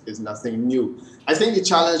politics is nothing new. I think the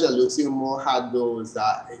challenge that Lucille Moore had, though, is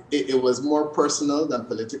that it was more personal than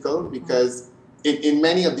political, because in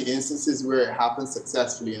many of the instances where it happened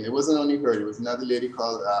successfully, and it wasn't only her, there was another lady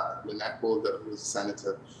called Lynette Holder, who was a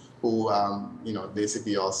senator, who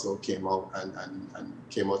basically also came out and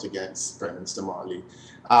came out against Prime Minister Motley.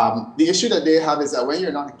 The issue that they have is that when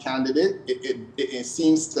you're not a candidate, it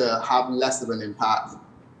seems to have less of an impact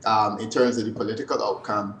in terms of the political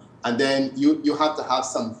outcome. And then you have to have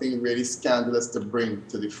something really scandalous to bring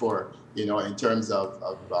to the fore, you know, in terms of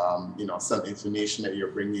some information that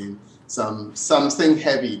you're bringing, something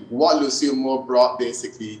heavy. What Lucille Moore brought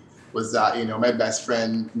basically was that, you know, my best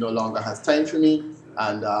friend no longer has time for me,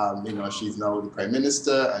 and she's now the Prime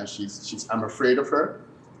Minister, and I'm afraid of her.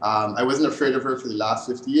 I wasn't afraid of her for the last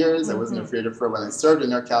 50 years. I wasn't afraid of her when I served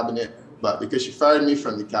in her cabinet, but because she fired me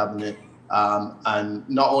from the cabinet, and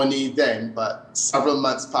not only then, but several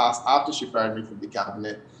months passed after she fired me from the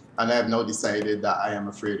cabinet, and I have now decided that I am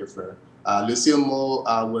afraid of her. Lucille Moore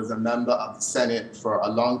was a member of the Senate for a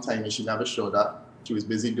long time, and she never showed up. She was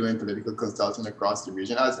busy doing political consulting across the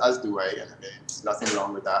region, as do I, and there's nothing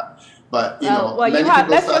wrong with that. But, you know, well,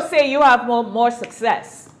 let's just say you have more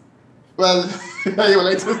success. Well, I would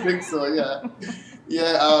like to think so, yeah.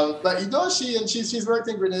 Yeah, but you know, she's worked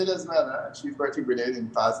in Grenada as well. She's worked in Grenada in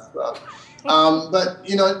the past as well. But,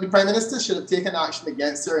 you know, the Prime Minister should have taken action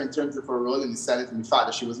against her in terms of her role in the Senate and the fact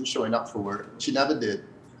that she wasn't showing up for work. She never did.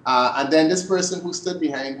 And then this person who stood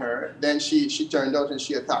behind her, then she turned out and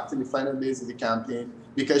she attacked in the final days of the campaign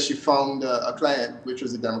because she found a client, which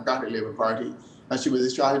was the Democratic Labour Party, and she was a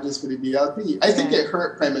strategist for the DLP. I think it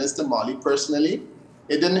hurt Prime Minister Molly personally.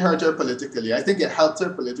 It didn't hurt her politically. I think it helped her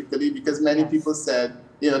politically because many people said,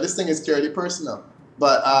 you know, this thing is clearly personal.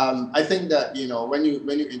 But I think that, you know, when you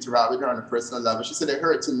interact with her on a personal level, she said it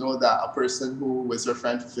hurt to know that a person who was her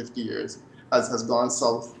friend for 50 years has gone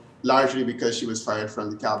south, largely because she was fired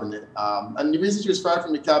from the cabinet. And the reason she was fired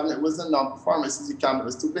from the cabinet wasn't non-performance, the cabinet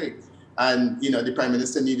was too big. And, you know, the Prime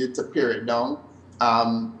Minister needed to pare it down.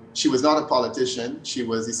 She was not a politician. She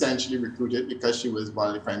was essentially recruited because she was one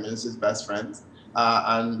of the Prime Minister's best friends.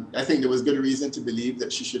 And I think there was good reason to believe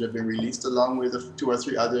that she should have been released along with the 2 or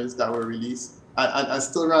 3 others that were released and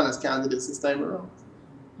still run as candidates this time around.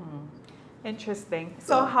 Interesting.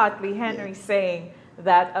 So Hartley, Henry saying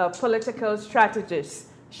that a political strategist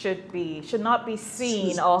should not be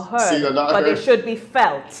seen or heard, but it should be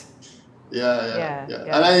felt. Yeah.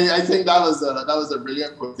 And I think that was a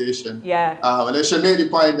brilliant quotation. Yeah. And I should make the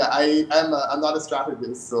point that I'm not a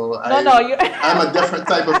strategist, so I'm a different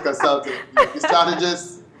type of consultant. The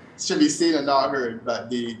strategist should be seen and not heard, but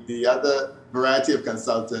the other variety of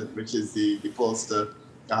consultant, which is the pollster,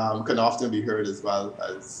 can often be heard as well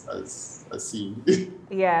as seen.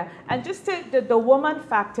 Yeah, and just the woman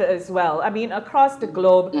factor as well. I mean, across the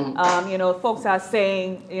globe, you know, folks are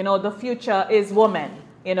saying, you know, the future is women,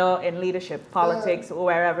 you know, in leadership, politics,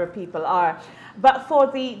 wherever people are. But for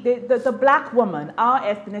the black woman, our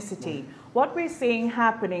ethnicity, what we're seeing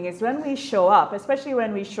happening is when we show up, especially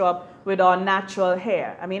when we show up with our natural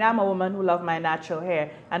hair. I mean, I'm a woman who loves my natural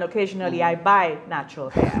hair, and occasionally I buy natural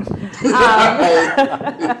hair.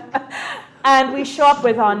 And we show up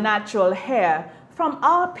with our natural hair. From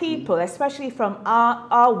our people, especially from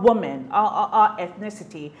our women, our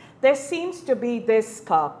ethnicity, there seems to be this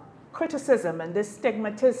criticism and this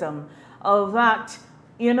stigmatism of that,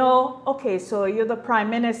 you know, okay, so you're the Prime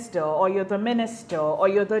Minister, or you're the minister, or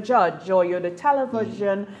you're the judge, or you're the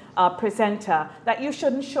television presenter, that you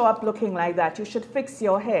shouldn't show up looking like that. You should fix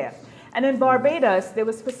your hair. And in Barbados, there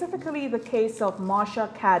was specifically the case of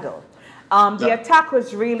Marsha Cadell. The attack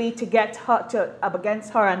was really to get her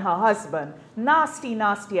against her and her husband. Nasty,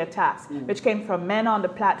 nasty attacks, which came from men on the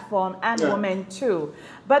platform and women too.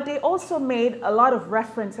 But they also made a lot of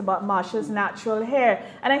reference about Marsha's natural hair.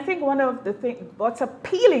 And I think one of the things, what's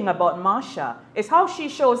appealing about Marsha is how she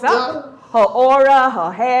shows up, her aura,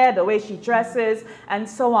 her hair, the way she dresses, and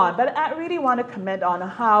so on. But I really want to comment on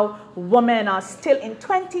how women are still, in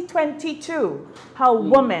 2022, how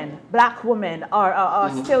women, black women, are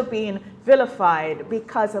still being vilified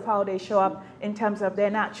because of how they show up in terms of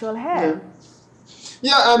their natural hair.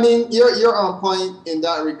 Yeah, I mean, you're on point in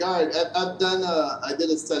that regard. I did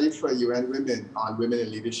a study for UN Women on women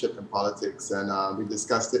in leadership and politics, and we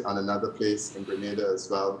discussed it on another place in Grenada as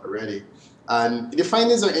well already. And the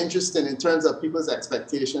findings are interesting in terms of people's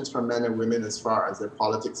expectations from men and women as far as their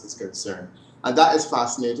politics is concerned. And that is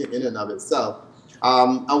fascinating in and of itself.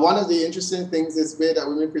 And one of the interesting things is the way that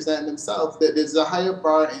women present themselves, that there's a higher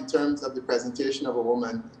bar in terms of the presentation of a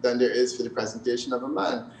woman than there is for the presentation of a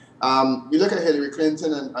man. You look at Hillary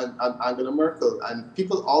Clinton and Angela Merkel, and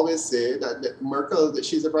people always say that Merkel, that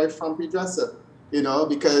she's a very frumpy dresser, you know,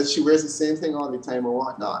 because she wears the same thing all the time or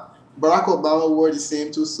whatnot. Barack Obama wore the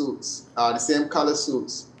same 2 suits, the same color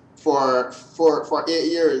suits for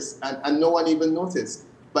 8 years, and no one even noticed.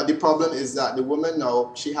 But the problem is that the woman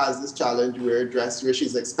now, she has this challenge where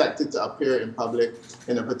she's expected to appear in public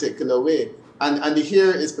in a particular way. And the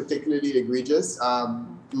hair is particularly egregious.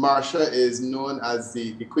 Marsha is known as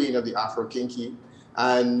the queen of the Afro-Kinky.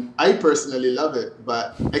 And I personally love it,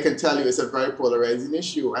 but I can tell you it's a very polarizing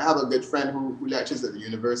issue. I have a good friend who lectures at the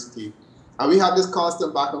university. And we have this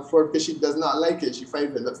constant back and forth because she does not like it. She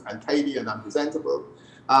finds it looks untidy and unpresentable.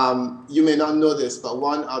 You may not know this, but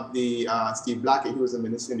one of the, Steve Blackett, who was a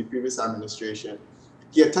minister in the previous administration,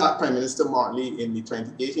 he attacked Prime Minister Motley in the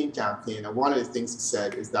 2018 campaign, and one of the things he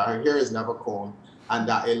said is that her hair is never combed and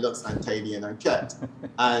that it looks untidy and unkept.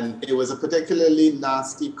 And it was a particularly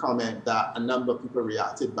nasty comment that a number of people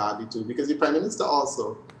reacted badly to, because the Prime Minister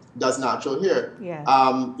also does natural hair.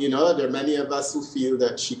 Yeah. You know, there are many of us who feel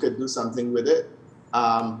that she could do something with it.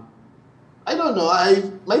 I don't know.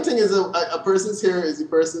 My thing is a person's hair is a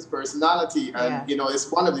person's personality, and you know, it's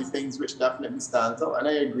one of the things which definitely stands out. And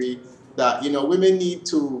I agree that, you know, women need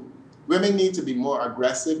to be more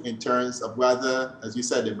aggressive in terms of whether, as you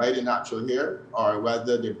said, they buy the natural hair, or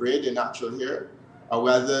whether they braid the natural hair, or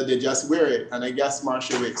whether they just wear it. And I guess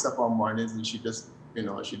Marsha wakes up on mornings and she just, you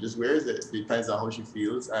know, she just wears it. It depends on how she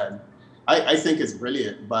feels, and I think it's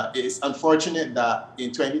brilliant. But it's unfortunate that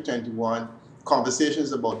in 2021,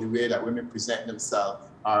 conversations about the way that women present themselves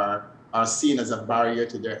are seen as a barrier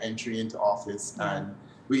to their entry into office. And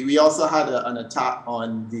we also had an attack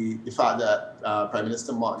on the fact that Prime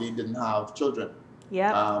Minister Motley didn't have children.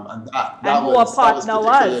 Yeah. And that was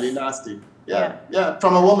particularly nasty. Yeah,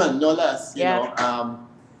 from a woman, no less. You know,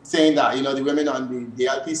 saying that, you know, the women on the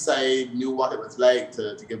DLP side knew what it was like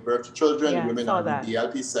to give birth to children. The women on the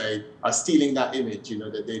DLP side are stealing that image, you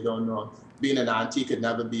know, that they don't know. Being an auntie could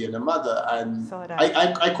never be a mother. And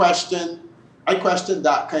I question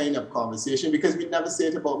that kind of conversation, because we never say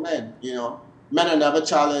it about men. You know, men are never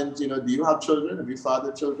challenged. You know, do you have children? Have you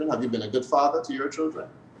fathered children? Have you been a good father to your children?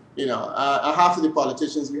 You know, half of the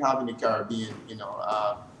politicians we have in the Caribbean, you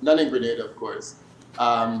know, none in Grenada, of course,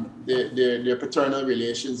 their paternal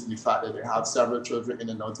relations, and the fact that they have several children in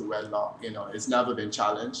and out of wedlock, you know, it's never been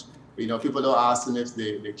challenged. You know, people don't ask them if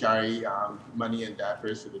they carry money and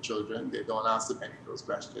diapers for the children. They don't ask them any of those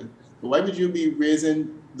questions. But why would you be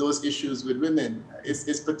raising those issues with women?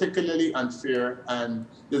 It's particularly unfair, and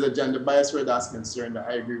there's a gender bias where that's concerned. That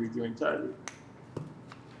I agree with you entirely.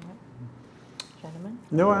 Gentlemen?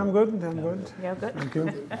 No, I'm good. I'm good. You're good? Thank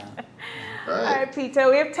you. All right, Peter,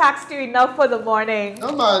 we have taxed you enough for the morning. No,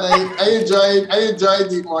 man, I enjoyed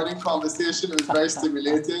the morning conversation. It was very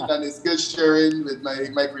stimulating, and it's good sharing with my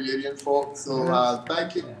Grenadian folks. So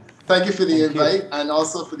thank you. Thank you for the invite, and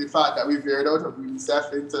also for the fact that we veered out of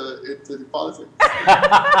UNICEF into the politics.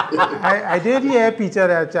 I did hear, Peter,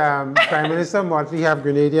 that Prime Minister Motley have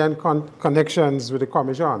Grenadian connections with the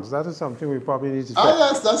commissions. That is something we probably need to check. Oh,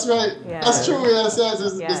 yes, that's right. Yeah. That's true. Yes,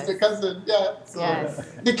 it's the cousin. Yeah. So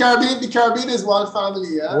the Caribbean is one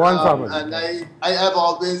family. Yeah. One family. And I have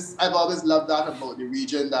always loved that about the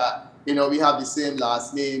region, that, you know, we have the same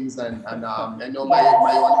last names, and I know my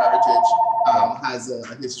own heritage has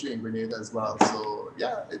a history in Grenada as well. So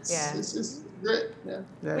yeah, it's just great. Yeah.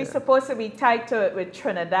 We're supposed to be tied to it with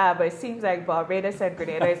Trinidad, but it seems like Barbados and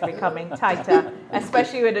Grenada is becoming tighter,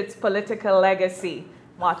 especially with its political legacy.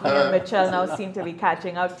 Motley and Mitchell now seem to be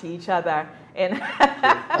catching up to each other in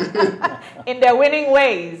in their winning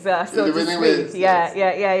ways, so to speak.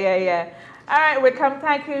 Yeah. All right, Wickham,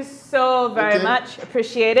 thank you so very much.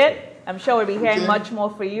 Appreciate it. I'm sure we'll be hearing much more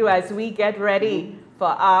for you as we get ready for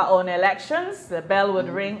our own elections. The bell would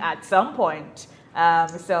ring at some point.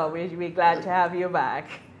 So we're glad to have you back.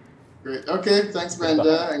 Great. Okay. Thanks,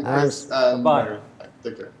 Brenda. And Chris. Bye.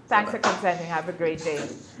 Take care. Thanks for consenting. Have a great day.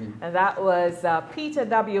 And that was Peter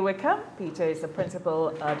W. Wickham. Peter is the Principal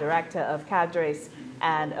Director of CADRES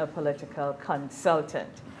and a political consultant.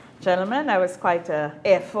 Gentlemen, that was quite a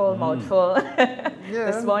airful, mouthful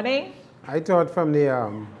this morning. I thought from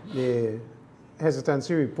the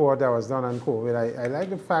hesitancy report that was done on COVID, I like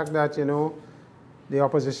the fact that, you know, the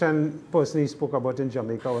opposition personally spoke about in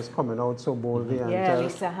Jamaica was coming out so boldly.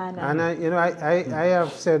 Lisa Hanna. And I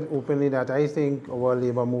have said openly that I think our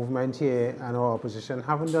labor movement here and our opposition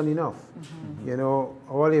haven't done enough. You know,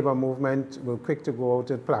 our labor movement were quick to go out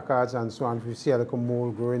with placards and so on. If we see a little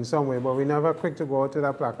mole growing somewhere, but we never quick to go out with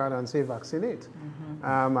a placard and say vaccinate.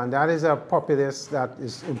 And that is a populace that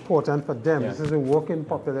is important for them. This is a working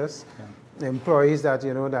populace, employees that,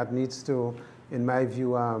 you know, that needs to, in my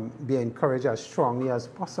view, be encouraged as strongly as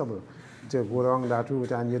possible to go along that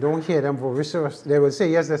route. And you don't hear them vociferous. They will say,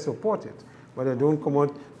 yes, they support it, but they don't come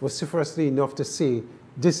out vociferously enough to say,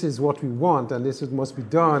 this is what we want, and this must be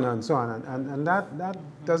done, and so on. And that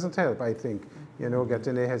doesn't help, I think, you know,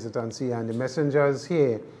 getting the hesitancy. And the messengers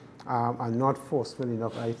here are not forceful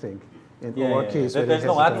enough, I think. In our case, there's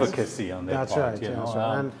no advocacy on their part. That's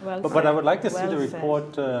right. But I would like to see the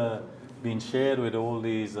report being shared with all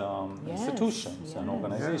these institutions and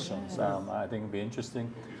organizations. I think it'd be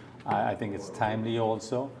interesting. I think it's timely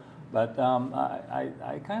also. But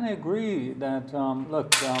I kind of agree that,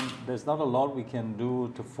 look, there's not a lot we can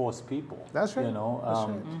do to force people. That's right. You know,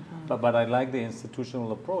 That's right. but I like the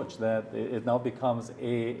institutional approach that it now becomes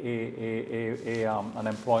an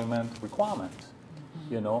employment requirement.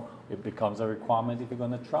 You know, it becomes a requirement if you're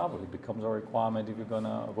going to travel. It becomes a requirement if you're going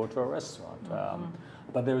to go to a restaurant.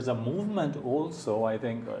 But there is a movement also, I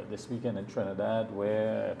think, this weekend in Trinidad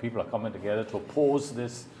where people are coming together to oppose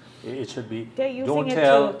this. It should be. They're using don't it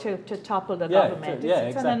tell, to topple the government. It's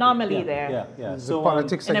exactly. an anomaly there. Yeah. So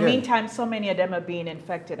politics in the again. meantime, so many of them are being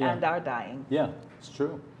infected and are dying. Yeah, it's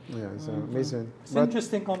true. Yeah, it's amazing. It's an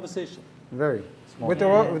interesting conversation. Very. With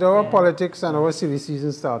our politics and our silly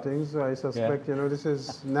season starting, so I suspect, you know, this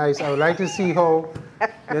is nice. I would like to see how,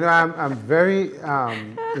 you know, I'm very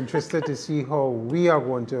interested to see how we are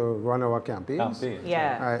going to run our campaigns.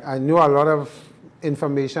 Yeah. I know a lot of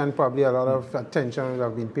information, probably a lot of attention will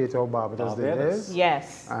have been paid to our Barbados days.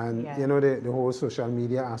 Yes. And, you know, the whole social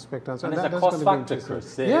media aspect and so on. And it's a cost factor,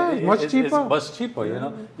 Chris. Yeah, much cheaper. It's much cheaper, you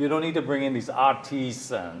know. You don't need to bring in these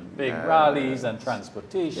artists and big rallies and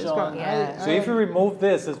transportation. So if you remove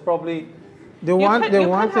this, it's probably... You can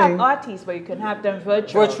have artists, but you can have them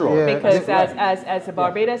virtual. Yeah. Because as the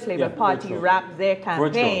Barbados Labour Party wrapped their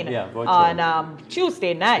campaign on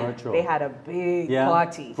Tuesday night, they had a big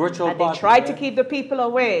party. And they tried to keep the people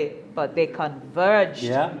away, but they converged.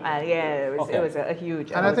 It was a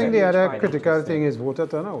huge... And I think the other critical thing is voter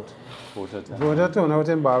turnout. Voter turnout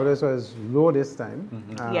in Barbados was low this time.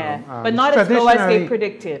 But not as low as they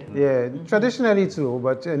predicted. Yeah, traditionally it's low,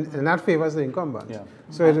 but and that favors the incumbent.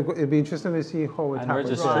 So it'll be interesting to see how it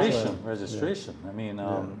happens. Registration. I mean,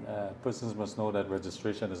 persons must know that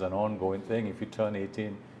registration is an ongoing thing. If you turn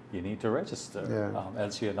 18, you need to register.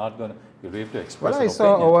 Else you're not going to, you'll be able to express an opinion. I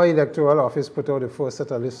saw our electoral office put out the first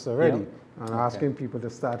set of lists already. And asking people to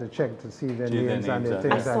start to check to see their names and their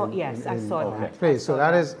things. I saw that. Place. So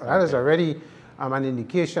that is already an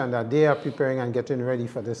indication that they are preparing and getting ready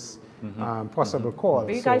for this possible call.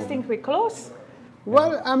 Do you guys think we're close?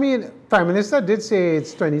 Well, I mean, Prime Minister did say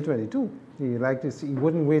it's 2022. He like to see, he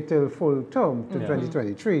wouldn't wait till full term to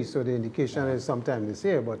 2023. So the indication is sometime this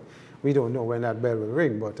year, but we don't know when that bell will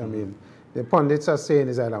ring. But I mean, the pundits are saying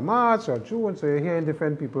it's either March or June. So you're hearing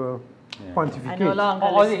different people pontificate. I no longer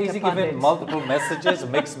or is he giving multiple messages,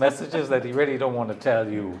 mixed messages that he really don't want to tell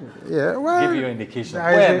you? Give you indication.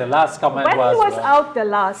 When the last comment when he was out the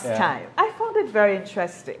last time, I found it very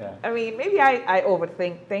interesting. I mean, maybe I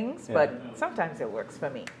overthink things, but sometimes it works for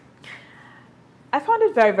me. I found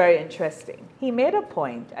it very, very interesting. He made a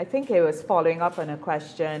point. I think he was following up on a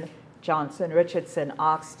question Johnson Richardson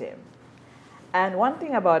asked him. And one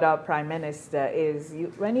thing about our Prime Minister is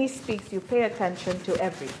when he speaks, you pay attention to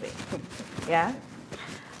everything.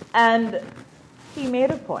 And he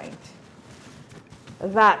made a point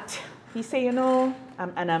that he said, you know,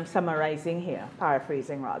 and I'm summarizing here,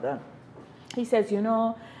 paraphrasing rather. He says, you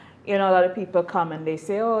know, a lot of people come and they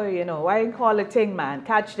say, oh, you know, why you call it thing, man?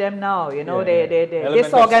 Catch them now. You know, they're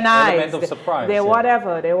disorganized. Element of surprise, they're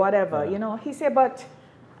whatever. You know, he said, but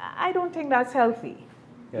I don't think that's healthy.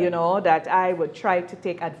 You know, that I would try to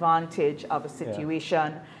take advantage of a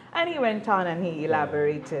situation. And he went on and he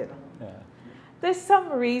elaborated. There's some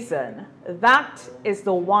reason that is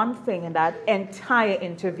the one thing in that entire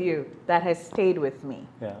interview that has stayed with me.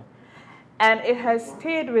 And it has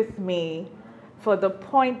stayed with me for the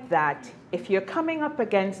point that if you're coming up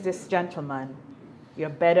against this gentleman, you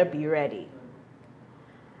better be ready.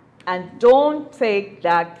 And don't take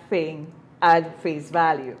that thing at face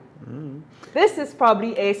value. This is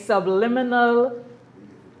probably a subliminal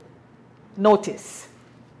notice.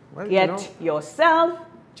 Well, Get yourself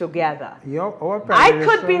together. I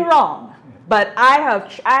could be wrong, but I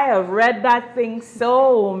have read that thing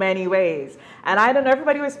so many ways. And I don't know,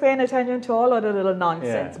 everybody was paying attention to all of the little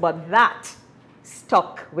nonsense, but that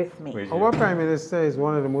stuck with me. Our Prime Minister is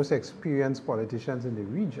one of the most experienced politicians in the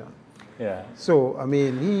region. So, I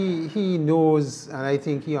mean, he knows, and I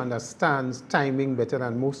think he understands timing better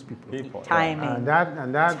than most people. Timing.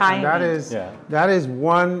 And that is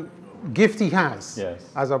one gift he has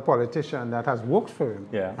as a politician that has worked for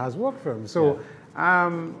him. So,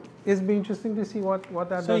 it's been interesting to see what that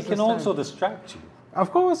does. So he can also distract you.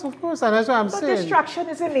 Of course, and that's what I'm saying. Distraction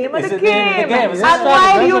is the name of the game. And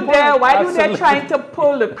while you're there trying to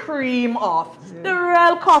pull the cream off, the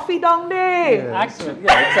real coffee down there. Actually,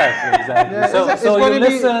 exactly. So you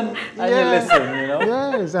listen and you listen, you know?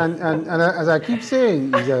 Yes, and as I keep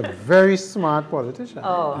saying, he's a very smart politician.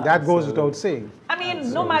 That goes without saying. I mean,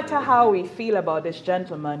 no matter how we feel about this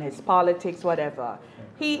gentleman, his politics, whatever,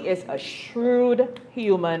 he is a shrewd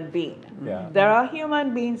human being. There are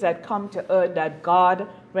human beings that come to earth that God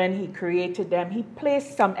when he created them, he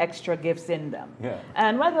placed some extra gifts in them. Yeah.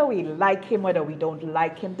 And whether we like him, whether we don't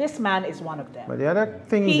like him, this man is one of them. But the other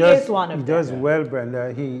thing he is one of he them. does well,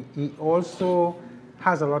 Brenda, he also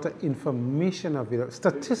has a lot of information available,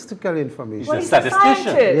 statistical information. Well, He's a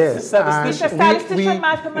statistician. Yes, He's a statistician,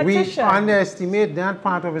 mathematician. We underestimate that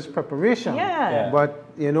part of his preparation. Yeah. But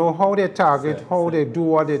you know how they target, how they do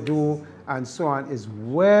what they do, and so on is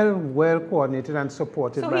well coordinated and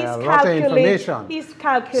supported by a lot of information. He's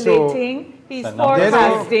calculating. He's They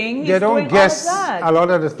forecasting. They don't guess all of that. a lot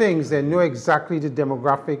of the things. They know exactly the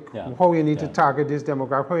demographic, how you need to Yeah. target this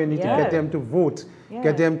demographic, how you need to Yeah. get them to vote, Yeah.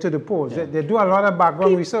 get them to the polls. They do a lot of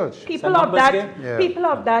background research. People It's a of numbers that, game. Yeah. people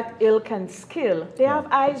of that ilk and skill, they have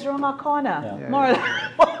eyes round a corner, Yeah. more or less.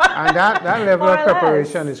 And that level More of or less.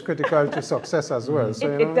 preparation is critical to success as well. So,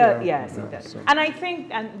 you It know, does, yeah. yes, it does. So- And I think,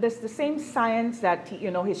 and there's the same science that,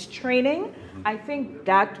 you know, his training, I think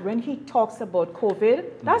that when he talks about COVID,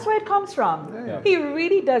 that's where it comes from. Yeah. He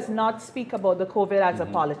really does not speak about the COVID as a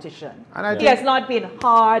politician. And I He think- has not been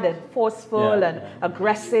hard and forceful Yeah. and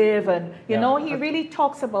aggressive, and, you know, he really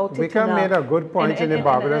talks about it. Wickham made a good point in the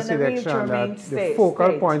Barbados in a real election germane that the focal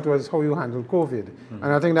state. point was how you handle COVID.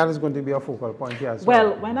 And I think that is going to be a focal point here as Well,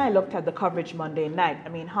 well. when I looked at the coverage Monday night, I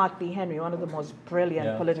mean, Hartley Henry, one of the most brilliant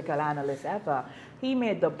Yeah. political analysts ever, he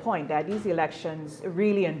made the point that these elections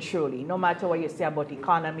really and truly, no matter what you say about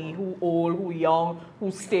economy, who old, who young,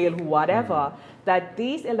 who stale, who whatever, that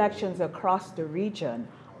these elections across the region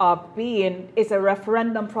is a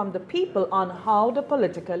referendum from the people on how the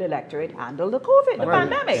political electorate handled the COVID, the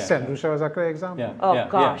pandemic. St. Lucia was a clear example. Yeah. Oh, yeah,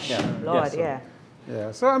 gosh, yeah, yeah. Lord, Yes, yeah.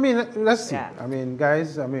 Yeah, so I mean, let's see. Yeah. I mean,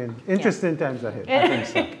 guys, I mean, interesting times ahead. I think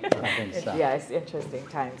so. I think so. Yeah, it's interesting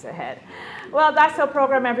times ahead. Well, that's our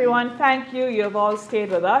program, everyone. Thank you. You've all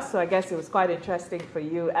stayed with us, so I guess it was quite interesting for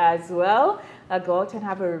you as well. Go out and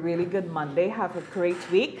have a really good Monday. Have a great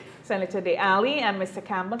week. Senator DeAli and Mr.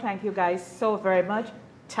 Campbell, thank you guys so very much.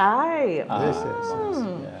 Time. Yes.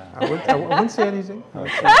 Yeah. I wouldn't say anything. And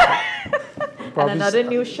Probably another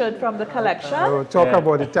new shirt from the collection. I will talk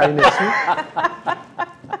about the tie next week.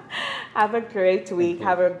 Have a great week.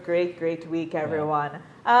 Have a great week, everyone.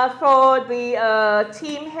 For the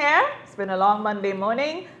team here, it's been a long Monday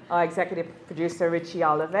morning. Our executive producer, Richie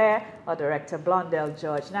Oliver, our director, Blondell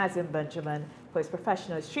George, Nazim Benjamin, for his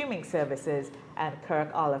professional streaming services, and Kirk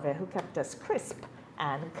Oliver, who kept us crisp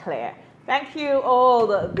and clear. Thank you, all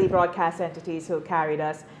the broadcast entities who carried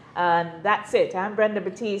us. And that's it. I'm Brenda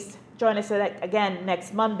Batiste. Join us again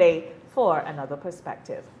next Monday for another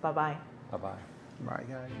perspective. Bye-bye. Bye-bye. Bye,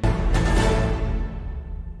 guys.